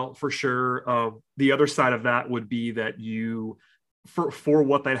pointing out for sure. The other side of that would be that for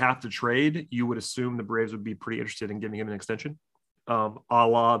what they'd have to trade, you would assume the Braves would be pretty interested in giving him an extension. A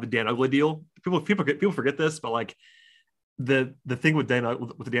la the Dan Uggla deal. People forget this, but like the thing with the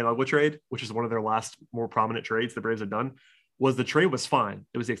Dan Uggla trade, which is one of their last more prominent trades the Braves have done, was the trade was fine.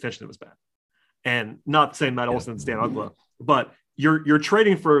 It was the extension that was bad. And not saying Matt Olson's Dan Uggla, but you're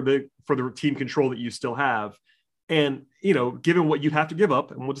trading for the team control that you still have. And, given what you'd have to give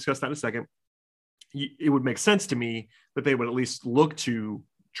up, and we'll discuss that in a second, it would make sense to me that they would at least look to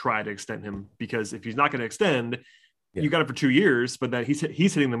try to extend him, because if he's not going to extend, you got him for 2 years, but then he's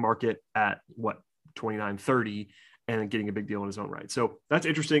hitting the market at what, 29, 30 and getting a big deal in his own right. So that's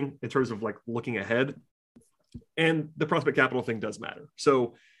interesting in terms of like looking ahead, and the prospect capital thing does matter.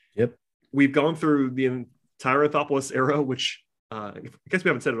 So we've gone through the entire Anthopoulos era, which in case we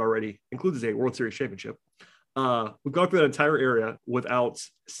haven't said it already, includes a World Series championship. We've gone through that entire area without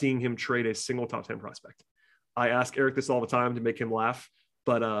seeing him trade a single top 10 prospect. I ask Eric this all the time to make him laugh,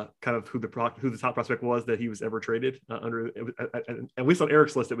 but kind of who the top prospect was that he was ever traded at least on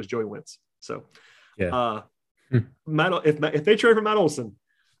Eric's list, it was Joey Wentz. So if they trade for Matt Olson,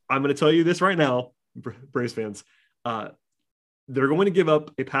 I'm going to tell you this right now, Braves fans, they're going to give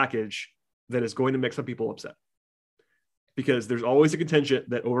up a package that is going to make some people upset, because there's always a contingent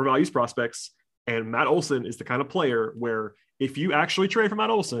that overvalues prospects. And Matt Olson is the kind of player where if you actually trade for Matt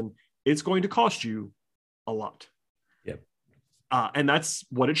Olson, it's going to cost you a lot. And that's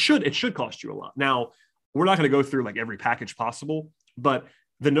what it should. It should cost you a lot. Now, we're not going to go through like every package possible, but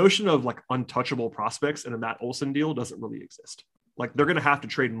the notion of like untouchable prospects in a Matt Olson deal doesn't really exist. Like they're going to have to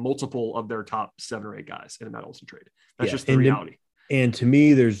trade multiple of their top 7 or 8 guys in a Matt Olson trade. That's just the reality. And to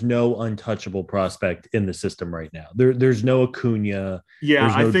me, there's no untouchable prospect in the system right now. There's no Acuna. Yeah,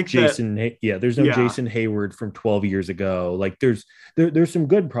 there's no I think Jason. There's no Jason Hayward from 12 years ago. Like there's some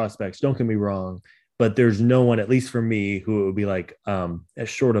good prospects. Don't get me wrong, but there's no one, at least for me, who would be like, as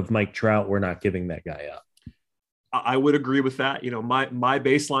short of Mike Trout, we're not giving that guy up. I would agree with that. My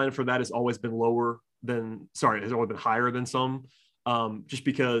baseline for that has always been higher than some. just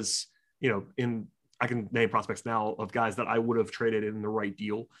because, I can name prospects now of guys that I would have traded in the right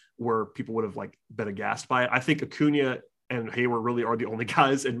deal where people would have like been aghast by it. I think Acuna and Hayward really are the only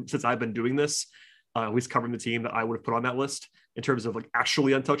guys. And since I've been doing this, at least covering the team, that I would have put on that list in terms of like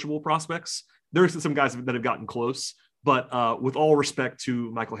actually untouchable prospects. There's some guys that have gotten close, but with all respect to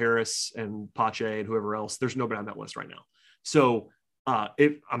Michael Harris and Pache and whoever else, there's nobody on that list right now. So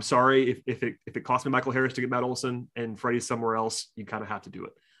I'm sorry if it cost me Michael Harris to get Matt Olson and Freddie's somewhere else, you kind of have to do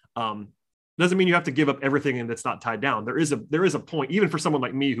it. Doesn't mean you have to give up everything and that's not tied down. There is a point, even for someone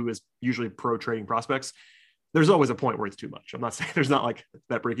like me who is usually pro trading prospects, there's always a point where it's too much. I'm not saying there's not like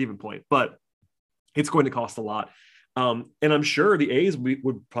that break-even point, but it's going to cost a lot. And I'm sure the A's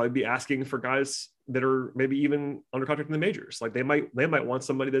would probably be asking for guys that are maybe even under contract in the majors. Like they might want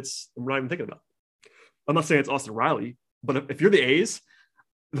somebody that's we're not even thinking about. I'm not saying it's Austin Riley, but if you're the A's,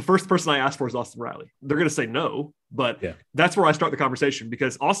 the first person I ask for is Austin Riley. They're going to say no, but that's where I start the conversation,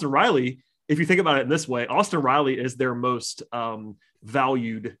 because Austin Riley, if you think about it in this way, Austin Riley is their most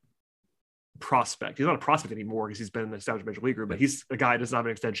valued prospect. He's not a prospect anymore because he's been in the established major leaguer, but he's a guy that doesn't have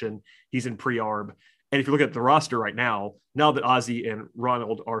an extension. He's in pre-arb. And if you look at the roster right now that Ozzie and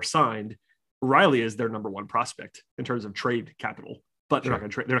Ronald are signed, Riley is their number one prospect in terms of trade capital, but they're not going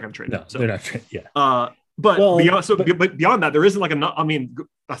to trade. They're not going to trade. No, they're not trade. Yeah. But beyond that, there isn't like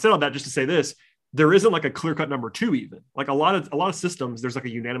I said all that just to say this, there isn't like a clear-cut number two even. Like a lot of systems, there's like a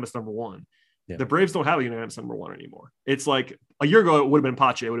unanimous number one. Yeah. The Braves don't have a unanimous number one anymore. It's like a year ago, it would have been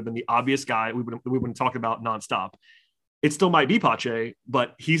Pache. It would have been the obvious guy we would have talked about nonstop. It still might be Pache,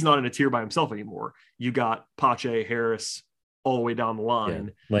 but he's not in a tier by himself anymore. You got Pache, Harris, all the way down the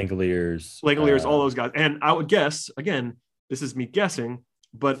line. Yeah. Langoliers, all those guys. And I would guess, again, this is me guessing,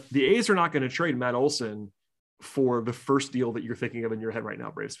 but the A's are not going to trade Matt Olson for the first deal that you're thinking of in your head right now,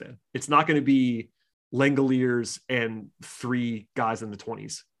 Braves fan. It's not going to be Langoliers and 3 guys in the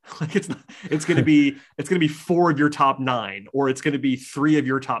 20s. Like it's going to be 4 of your top 9, or it's going to be 3 of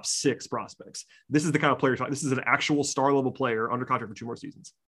your top 6 prospects. This is the kind of player. This is an actual star level player under contract for 2 more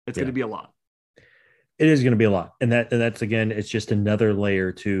seasons. It's going to be a lot. It is going to be a lot. And that's, again, it's just another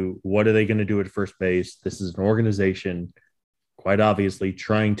layer to what are they going to do at first base? This is an organization, quite obviously,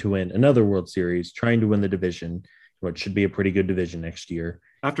 trying to win another World Series, trying to win the division, what should be a pretty good division next year.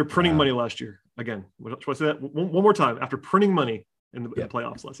 After printing money last year, again, should I say that one more time? After printing money in the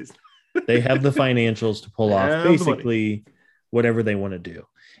playoffs last season. They have the financials to pull off basically whatever they want to do.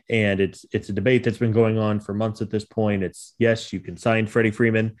 And it's a debate that's been going on for months at this point. It's, yes, you can sign Freddie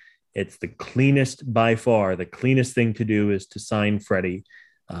Freeman. It's the cleanest, by far, the cleanest thing to do is to sign Freddie.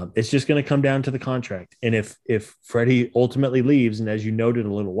 It's just going to come down to the contract. And if Freddie ultimately leaves, and as you noted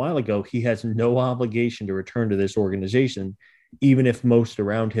a little while ago, he has no obligation to return to this organization, even if most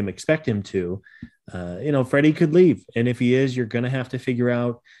around him expect him to, Freddie could leave. And if he is, you're going to have to figure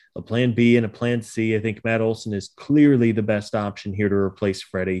out a plan B and a plan C. I think Matt Olson is clearly the best option here to replace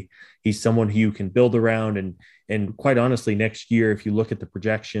Freddie. He's someone who you can build around. And quite honestly, next year, if you look at the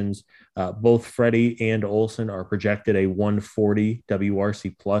projections, both Freddie and Olson are projected a 140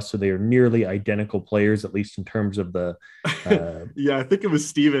 WRC plus. So they are nearly identical players, at least in terms of the. Yeah, I think it was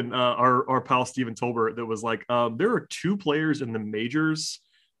Steven, our pal Steven Tolbert, that was like, there are 2 players in the majors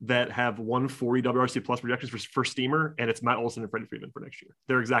that have 140 WRC plus projections for Steamer, and it's Matt Olson and Freddie Freeman for next year.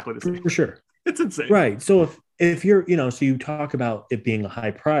 They're exactly the same. For sure. It's insane. Right. So if you're, so you talk about it being a high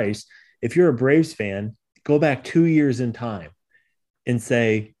price. If you're a Braves fan, go back 2 years in time and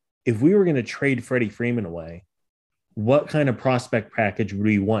say, if we were going to trade Freddie Freeman away, what kind of prospect package would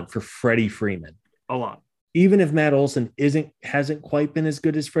we want for Freddie Freeman? A lot. Even if Matt Olson hasn't quite been as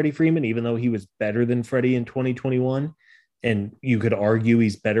good as Freddie Freeman, even though he was better than Freddie in 2021, and you could argue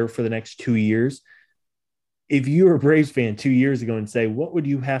he's better for the next 2 years. If you were a Braves fan 2 years ago and say, what would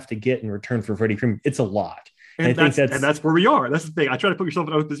you have to get in return for Freddie Freeman? It's a lot. And that's where we are. That's the thing. I try to put yourself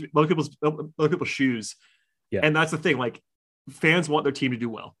in other people's shoes. Yeah. And that's the thing. Like, fans want their team to do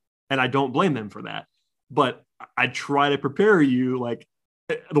well, and I don't blame them for that. But I try to prepare you. Like,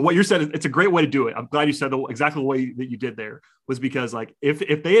 what you said, it's a great way to do it. I'm glad you said exactly the way that you did there, was because, like,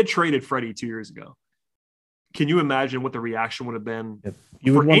 if they had traded Freddie 2 years ago, can you imagine what the reaction would have been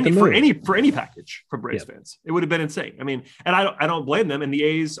for any package from Braves fans? It would have been insane. I mean, and I don't blame them. And the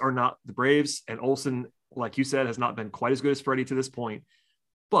A's are not the Braves, and Olson, like you said, has not been quite as good as Freddie to this point.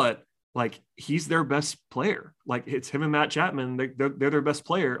 But like, he's their best player. Like, it's him and Matt Chapman. They're their best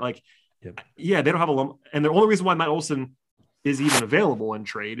player. Like, they don't have and the only reason why Matt Olson is even available in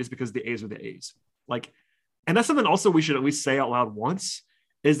trade is because the A's are the A's. Like, and that's something also we should at least say out loud once,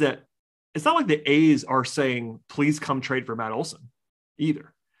 is that it's not like the A's are saying, please come trade for Matt Olson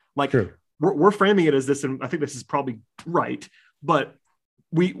either. Like, we're framing it as this, and I think this is probably right. But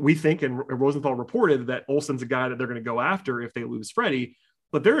we think, and Rosenthal reported, that Olson's a guy that they're going to go after if they lose Freddie.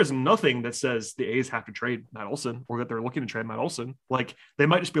 But there is nothing that says the A's have to trade Matt Olson or that they're looking to trade Matt Olson. Like, they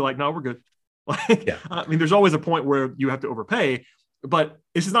might just be like, no, we're good. Like, yeah. I mean, there's always a point where you have to overpay, but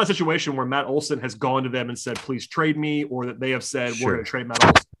this is not a situation where Matt Olson has gone to them and said, please trade me, or that they have said, we're going to trade Matt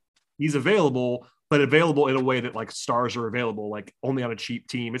Olson. He's available, but available in a way that like stars are available, like only on a cheap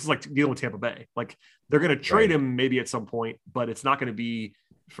team. It's like dealing with Tampa Bay. Like, they're going to trade him maybe at some point, but it's not going to be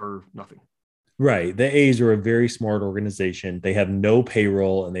for nothing. Right. The A's are a very smart organization. They have no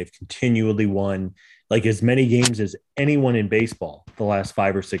payroll, and they've continually won like as many games as anyone in baseball the last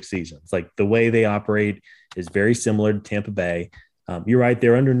 5 or 6 seasons. Like, the way they operate is very similar to Tampa Bay. You're right.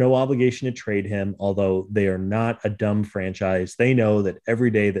 They're under no obligation to trade him, although they are not a dumb franchise. They know that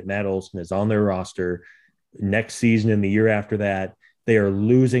every day that Matt Olson is on their roster next season and the year after that, they are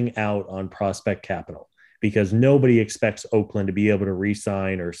losing out on prospect capital, because nobody expects Oakland to be able to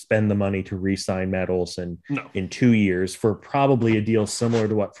re-sign or spend the money to re-sign Matt Olson in 2 years for probably a deal similar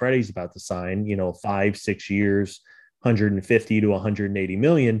to what Freddie's about to sign, 5-6 years, 150 to 180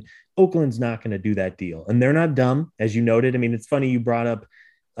 million. Oakland's not going to do that deal. And they're not dumb, as you noted. I mean, it's funny you brought up,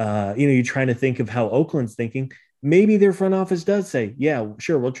 you're trying to think of how Oakland's thinking. Maybe their front office does say, yeah,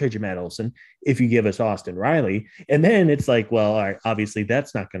 sure, we'll trade you Matt Olson if you give us Austin Riley. And then it's like, well, all right, obviously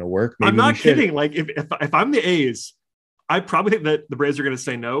that's not going to work. Maybe I'm not kidding. Like, if I'm the A's, I probably think that the Braves are going to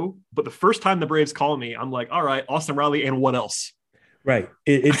say no. But the first time the Braves call me, I'm like, all right, Austin Riley and what else? Right.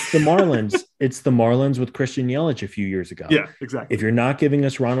 It's the Marlins. It's the Marlins with Christian Yelich a few years ago. Yeah, exactly. If you're not giving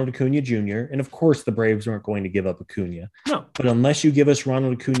us Ronald Acuna Jr., and of course the Braves aren't going to give up Acuna. No. But unless you give us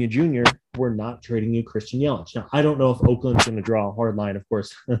Ronald Acuna Jr., we're not trading you Christian Yelich. Now, I don't know if Oakland's going to draw a hard line. Of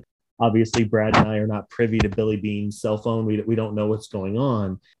course, obviously Brad and I are not privy to Billy Beane's cell phone. We don't know what's going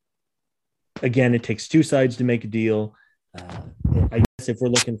on. Again, it takes two sides to make a deal. I guess if we're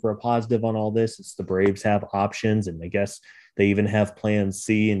looking for a positive on all this, it's the Braves have options, and I guess they even have plans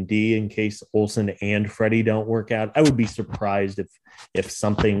C and D in case Olson and Freddie don't work out. I would be surprised if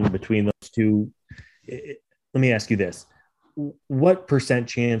something between those two. Let me ask you this. What %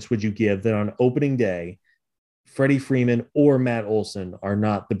 chance would you give that on opening day, Freddie Freeman or Matt Olson are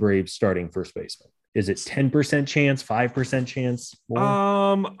not the Braves starting first baseman? Is it 10% chance, 5% chance? More?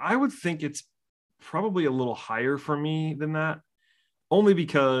 I would think it's probably a little higher for me than that, only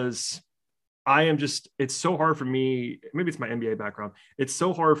because it's so hard for me. Maybe it's my NBA background. It's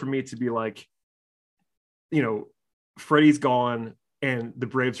so hard for me to be like, Freddie's gone and the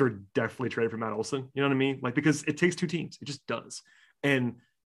Braves are definitely traded for Matt Olson. You know what I mean? Like, because it takes two teams. It just does. And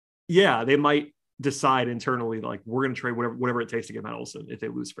yeah, they might decide internally, like, we're going to trade whatever it takes to get Matt Olson if they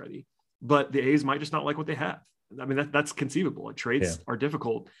lose Freddie. But the A's might just not like what they have. I mean, that's conceivable. Like, trades are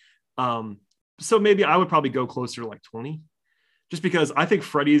difficult. So maybe I would probably go closer to like 20, just because I think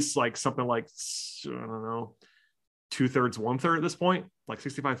Freddie's like something like, I don't know, 2/3, 1/3 at this point, like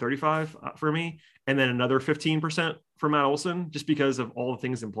 65-35 for me. And then another 15% for Matt Olson, just because of all the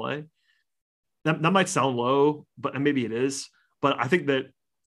things in play. That might sound low, but maybe it is. But I think that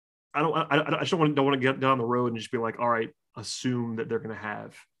I just don't want to get down the road and just be like, all right, assume that they're going to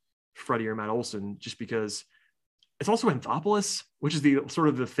have Freddie or Matt Olson, just because it's also Anthopoulos, which is the sort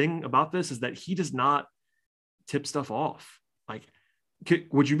of the thing about this, is that he does not tip stuff off. Like,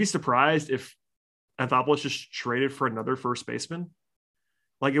 would you be surprised if Anthopoulos just traded for another first baseman?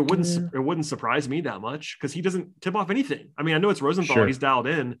 Like, it wouldn't surprise me that much, because he doesn't tip off anything. I mean, I know it's Rosenthal, sure, he's dialed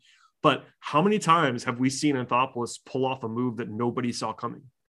in, but how many times have we seen Anthopoulos pull off a move that nobody saw coming?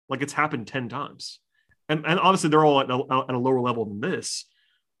 Like, it's happened 10 times. And obviously they're all at a lower level than this,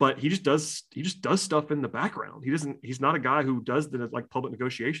 but he just does stuff in the background. He's not a guy who does the like public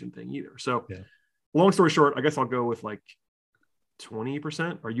negotiation thing either. So long story short, I guess I'll go with like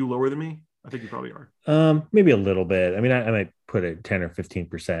 20%. Are you lower than me? I think you probably are. Maybe a little bit. I mean, I might put it 10 or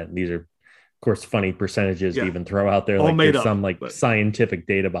 15%. These are, of course, funny percentages to even throw out there. All like made there's up, some scientific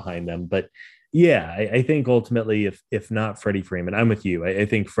data behind them. But yeah, I think ultimately, if not Freddie Freeman, I'm with you. I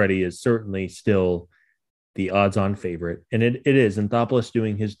think Freddie is certainly still the odds-on favorite, and it is. Anthopoulos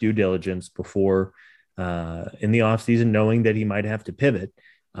doing his due diligence before in the offseason, knowing that he might have to pivot.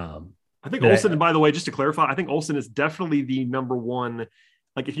 I think Olson, by the way, just to clarify, I think Olson is definitely the number one.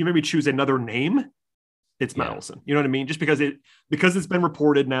 Like, if you maybe choose another name, it's Matt Olson. You know what I mean? Just because it's been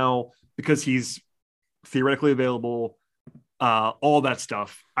reported now, because he's theoretically available, all that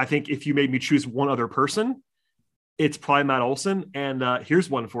stuff. I think if you made me choose one other person, it's probably Matt Olson. And here's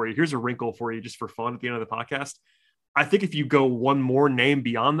one for you. Here's a wrinkle for you, just for fun at the end of the podcast. I think if you go one more name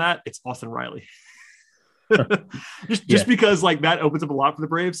beyond that, it's Austin Riley. just because like that opens up a lot for the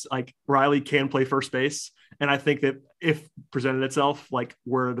Braves. Like, Riley can play first base, And I think that if presented itself, like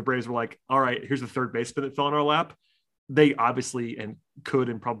where the Braves were like, all right, here's the third baseman that fell in our lap, they obviously and could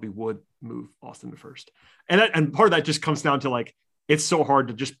and probably would move Austin to first. And part of that just comes down to like, it's so hard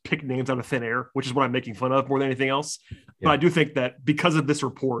to just pick names out of thin air, which is what I'm making fun of more than anything else. Yeah. But I do think that because of this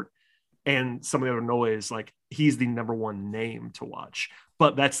report and some of the other noise, like he's the number one name to watch.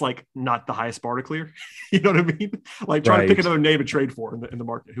 But that's like not the highest bar to clear. You know what I mean? Like try to pick another name to trade for in the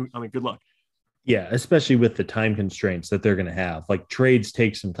market. I mean, good luck. Yeah, especially with the time constraints that they're going to have. Like trades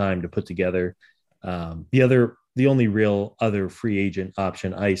take some time to put together. The only real other free agent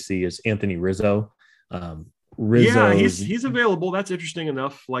option I see is Anthony Rizzo. Yeah, he's available. That's interesting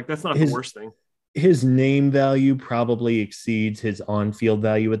enough. Like that's not the worst thing. His name value probably exceeds his on-field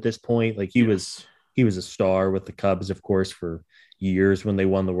value at this point. Like he was a star with the Cubs, of course, for years when they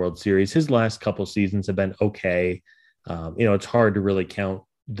won the World Series. His last couple seasons have been okay. It's hard to really count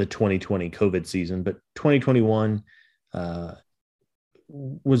the 2020 COVID season, but 2021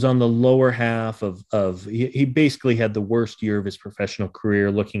 was on the lower half of he basically had the worst year of his professional career.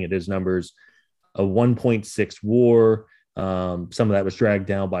 Looking at his numbers, a 1.6 WAR. Some of that was dragged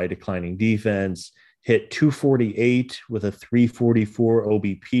down by a declining defense. Hit 248 with a 344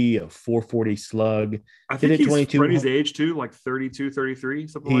 OBP, a 440 slug. I think he's Freddie's age too, like 32, 33,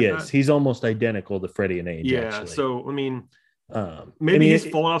 something like that. He is. He's almost identical to Freddie in age. Yeah. Actually. So, I mean, maybe he's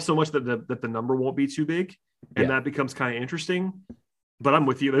fallen off so much that the number won't be too big, and that becomes kind of interesting. But I'm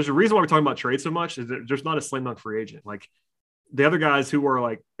with you. There's a reason why we're talking about trade so much is that there's not a slam dunk free agent. Like the other guys who are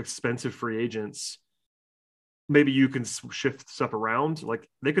like expensive free agents, maybe you can shift stuff around. Like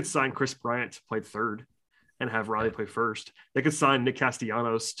they could sign Chris Bryant to play third and have Riley play first. They could sign Nick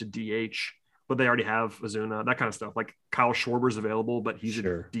Castellanos to DH, but they already have Ozuna, that kind of stuff. Like Kyle Schwarber's available, but he's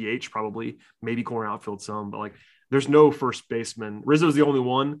a DH probably, maybe corner outfield some, but like there's no first baseman. Rizzo's the only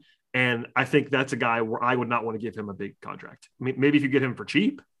one. And I think that's a guy where I would not want to give him a big contract. Maybe if you get him for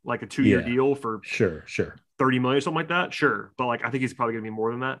cheap, like a 2-year deal for sure 30 million or something like that. Sure. But like, I think he's probably going to be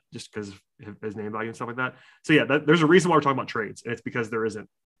more than that just because of his name value and stuff like that. So yeah, there's a reason why we're talking about trades. And it's because there isn't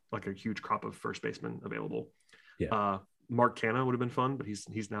like a huge crop of first basemen available. Yeah. Mark Canha would have been fun, but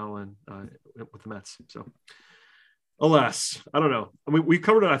he's now in with the Mets. So alas, I don't know. I mean, we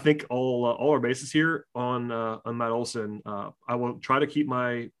covered, I think, all our bases here on Matt Olson. I will try to keep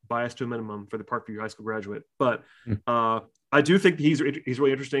my bias to a minimum for the Parkview High School graduate, but I do think he's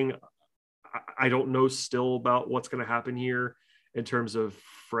really interesting. I don't know still about what's going to happen here in terms of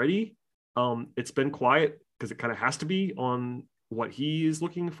Freddie. It's been quiet because it kind of has to be on what he is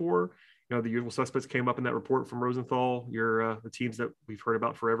looking for. You know, the usual suspects came up in that report from Rosenthal. The teams that we've heard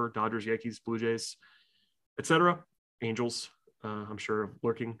about forever: Dodgers, Yankees, Blue Jays, etc. Angels, I'm sure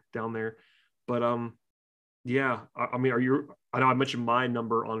lurking down there. But yeah, I mean, I know I mentioned my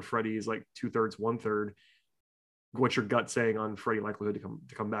number on Freddie is like 2/3, 1/3. What's your gut saying on Freddie likelihood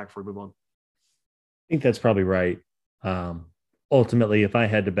to come back before we move on? I think that's probably right. Ultimately, if I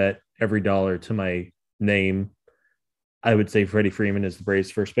had to bet every dollar to my name, I would say Freddie Freeman is the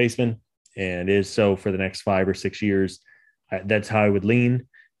Braves' first baseman and is so for the next 5 or 6 years. That's how I would lean.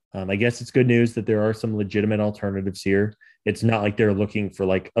 I guess it's good news that there are some legitimate alternatives here. It's not like they're looking for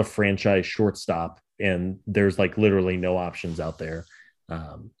like a franchise shortstop and there's like literally no options out there.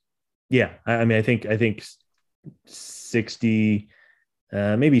 Yeah, I mean, I think 60,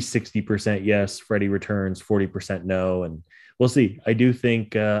 maybe 60% yes, Freddie returns, 40% no, and we'll see. I do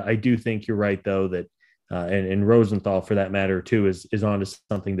think you're right though that and Rosenthal for that matter too is on to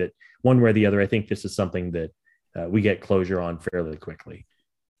something that one way or the other. I think this is something that we get closure on fairly quickly.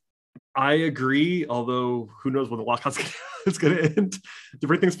 I agree, although who knows when the lockout's going to end. To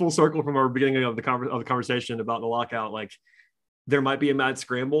bring things full circle from our beginning of the conversation about the lockout, like there might be a mad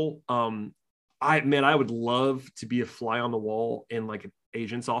scramble. I would love to be a fly on the wall in like an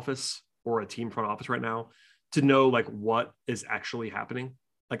agent's office or a team front office right now to know like what is actually happening.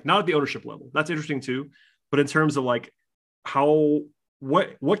 Like not at the ownership level. That's interesting too. But in terms of like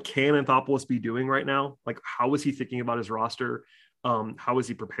what can Anthopoulos be doing right now? Like how is he thinking about his roster? How is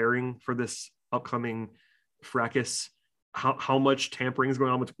he preparing for this upcoming fracas? How much tampering is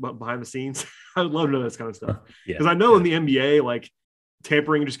going on behind the scenes? I would love to know this kind of stuff. Because I know in the NBA, like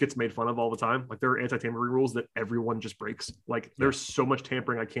tampering just gets made fun of all the time. Like there are anti-tampering rules that everyone just breaks. Like there's so much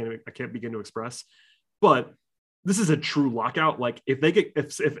tampering I can't begin to express. But this is a true lockout. Like if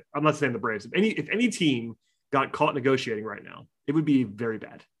I'm not saying the Braves, if any team got caught negotiating right now, it would be very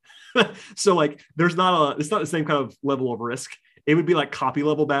bad. So like it's not the same kind of level of risk. It would be like copy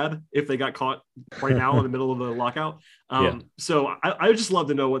level bad if they got caught right now in the middle of the lockout. So I would just love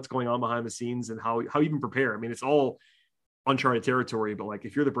to know what's going on behind the scenes and how you even prepare. I mean, it's all uncharted territory, but like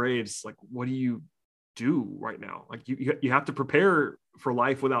if you're the Braves, like what do you do right now. Like you have to prepare for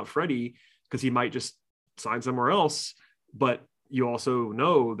life without Freddie because he might just sign somewhere else. But you also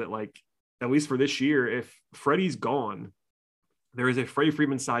know that, like, at least for this year, if Freddie's gone, there is a Freddie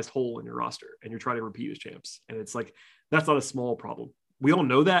Freeman sized hole in your roster and you're trying to repeat as champs. And it's like, that's not a small problem. We all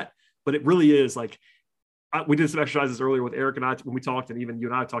know that, but it really is. Like, we did some exercises earlier with Eric and I when we talked, and even you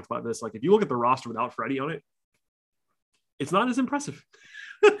and I talked about this. Like, if you look at the roster without Freddie on it, it's not as impressive.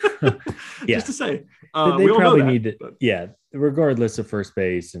 Just to say, they probably need to. But. Yeah, regardless of first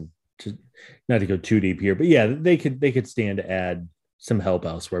base, and not to go too deep here, but yeah, they could stand to add some help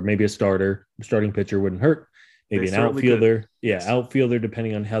elsewhere. Maybe a starting pitcher wouldn't hurt. Maybe an outfielder. Yeah, outfielder,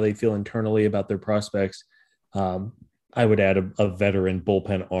 depending on how they feel internally about their prospects. I would add a veteran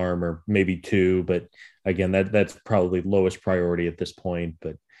bullpen arm, or maybe two, but again, that's probably lowest priority at this point.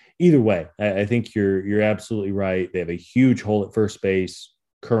 But either way, I think you're absolutely right. They have a huge hole at first base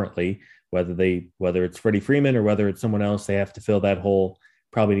currently. Whether it's Freddie Freeman or whether it's someone else, they have to fill that hole.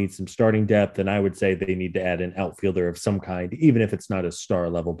 Probably need some starting depth, and I would say they need to add an outfielder of some kind, even if it's not a star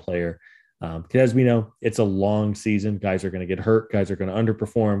level player. As we know, it's a long season. Guys are going to get hurt. Guys are going to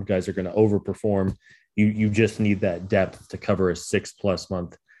underperform. Guys are going to overperform. You just need that depth to cover a 6+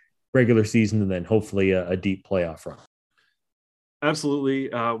 month regular season and then hopefully a deep playoff run. Absolutely.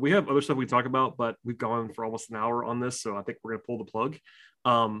 We have other stuff we talk about, but we've gone for almost an hour on this. So I think we're going to pull the plug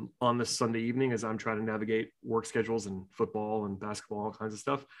on this Sunday evening as I'm trying to navigate work schedules and football and basketball, all kinds of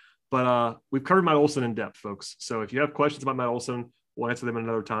stuff. But we've covered Matt Olson in depth, folks. So if you have questions about Matt Olson, we'll answer them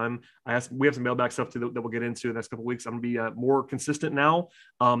another time. We have some mailbag stuff too that we'll get into in the next couple of weeks. I'm going to be more consistent now.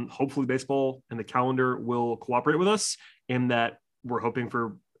 Hopefully baseball and the calendar will cooperate with us in that we're hoping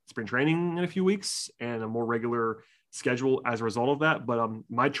for spring training in a few weeks and a more regular schedule as a result of that. But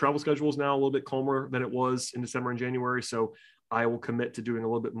my travel schedule is now a little bit calmer than it was in December and January. So I will commit to doing a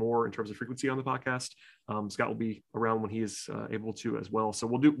little bit more in terms of frequency on the podcast. Scott will be around when he is able to as well. So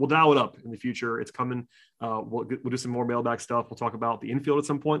we'll dial it up in the future. It's coming. We'll do some more mailbag stuff. We'll talk about the infield at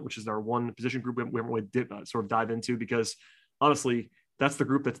some point, which is our one position group we haven't really sort of dive into, because honestly, that's the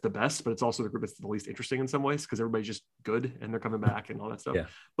group that's the best, but it's also the group that's the least interesting in some ways because everybody's just good and they're coming back and all that stuff. Yeah.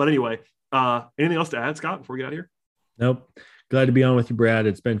 But anyway, anything else to add, Scott, before we get out of here? Nope. Glad to be on with you, Brad.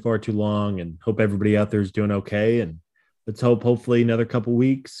 It's been far too long, and hope everybody out there is doing okay. And let's hopefully another couple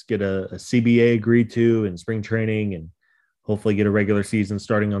weeks, get a CBA agreed to in spring training, and hopefully get a regular season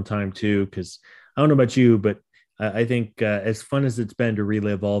starting on time too. Because I don't know about you, but I think as fun as it's been to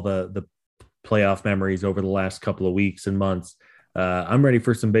relive all the playoff memories over the last couple of weeks and months, I'm ready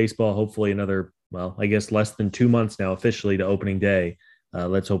for some baseball. Hopefully another, I guess less than 2 months now officially to opening day.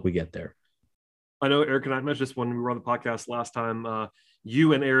 Let's hope we get there. I know Eric and I mentioned this when we were on the podcast last time.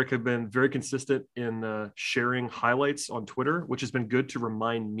 You and Eric have been very consistent in sharing highlights on Twitter, which has been good to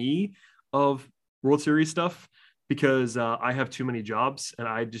remind me of World Series stuff, because I have too many jobs and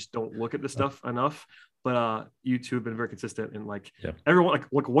I just don't look at this stuff enough. But you two have been very consistent, and everyone,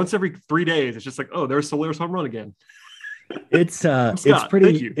 like once every 3 days, it's just like, oh, there's Soler's home run again. It's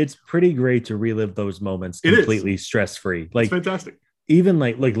pretty great to relive those moments completely stress free. Like, it's fantastic. Even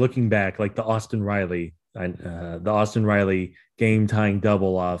like looking back, like the Austin Riley game tying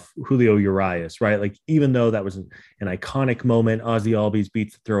double off Julio Urias, right? Like, even though that was an iconic moment, Ozzie Albies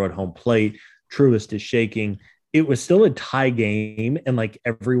beats the throw at home plate, Truist is shaking, it was still a tie game, and like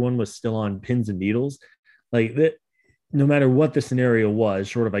everyone was still on pins and needles. Like that, no matter what the scenario was,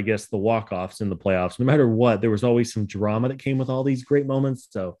 short of, I guess, the walk-offs in the playoffs, no matter what, there was always some drama that came with all these great moments.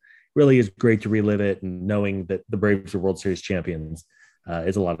 So really is great to relive it, and knowing that the Braves are World Series champions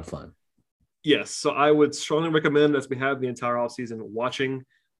is a lot of fun. Yes. So I would strongly recommend, as we have the entire offseason, watching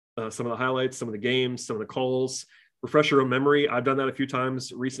some of the highlights, some of the games, some of the calls, refresh your own memory. I've done that a few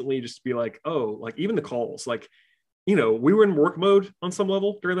times recently, just to be like, oh, like even the calls, like, we were in work mode on some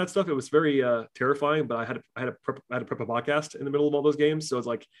level during that stuff. It was very terrifying, but I had to prep a podcast in the middle of all those games. So it's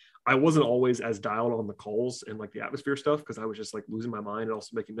like, I wasn't always as dialed on the calls and like the atmosphere stuff, because I was just like losing my mind and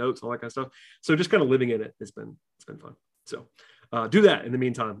also making notes, all that kind of stuff. So just kind of living in it, it's been fun. So do that in the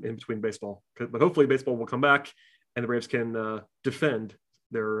meantime, in between baseball, but hopefully baseball will come back and the Braves can defend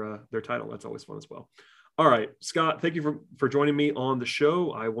their title. That's always fun as well. All right, Scott, thank you for joining me on the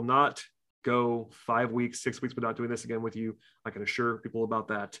show. I will not go 5 weeks, 6 weeks without doing this again with you. I can assure people about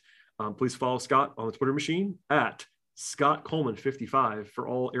that. Please follow Scott on the Twitter machine at Scott Coleman 55 for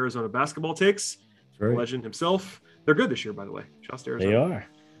all Arizona basketball takes. Right. Legend himself. They're good this year, by the way. Shouts to Arizona. They are.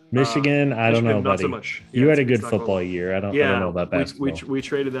 Michigan, I don't know, not buddy. so much. You had a good it's not football going year. I don't know about basketball. We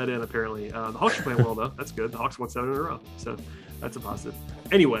traded that in, apparently. The Hawks are playing well, though. That's good. The Hawks won 7 in a row, so that's a positive.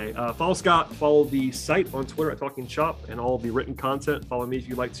 Anyway, follow Scott. Follow the site on Twitter at Talking Shop and all the written content. Follow me if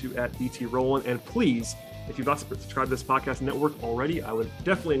you'd like to at BT Rowland. And please, if you've not subscribed to this podcast network already, I would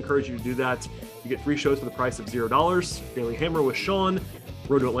definitely encourage you to do that. You get 3 shows for the price of $0. Daily Hammer with Sean,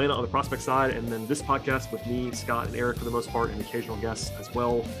 Road to Atlanta on the prospect side, and then this podcast with me, Scott, and Eric for the most part, and occasional guests as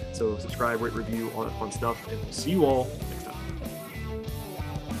well. So subscribe, rate, review, all that fun stuff, and we'll see you all next time.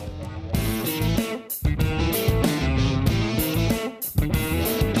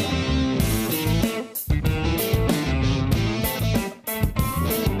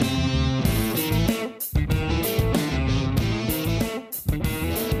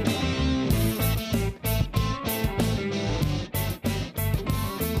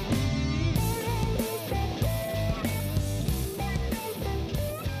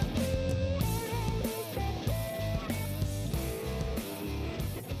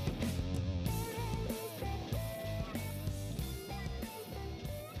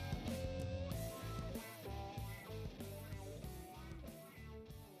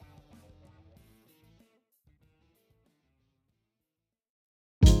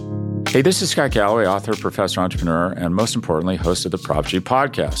 Hey, this is Scott Galloway, author, professor, entrepreneur, and most importantly, host of the Prop G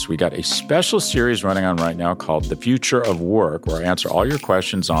podcast. We got a special series running on right now called The Future of Work, where I answer all your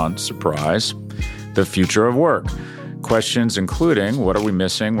questions on, surprise, the future of work. Questions including, what are we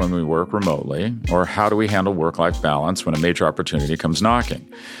missing when we work remotely? Or how do we handle work-life balance when a major opportunity comes knocking?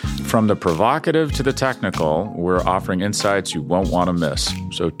 From the provocative to the technical, we're offering insights you won't want to miss.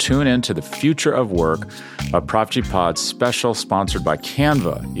 So tune in to The Future of Work, a Prop G Pod special sponsored by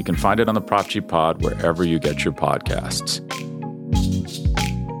Canva. You can find it on the Prop G Pod wherever you get your podcasts.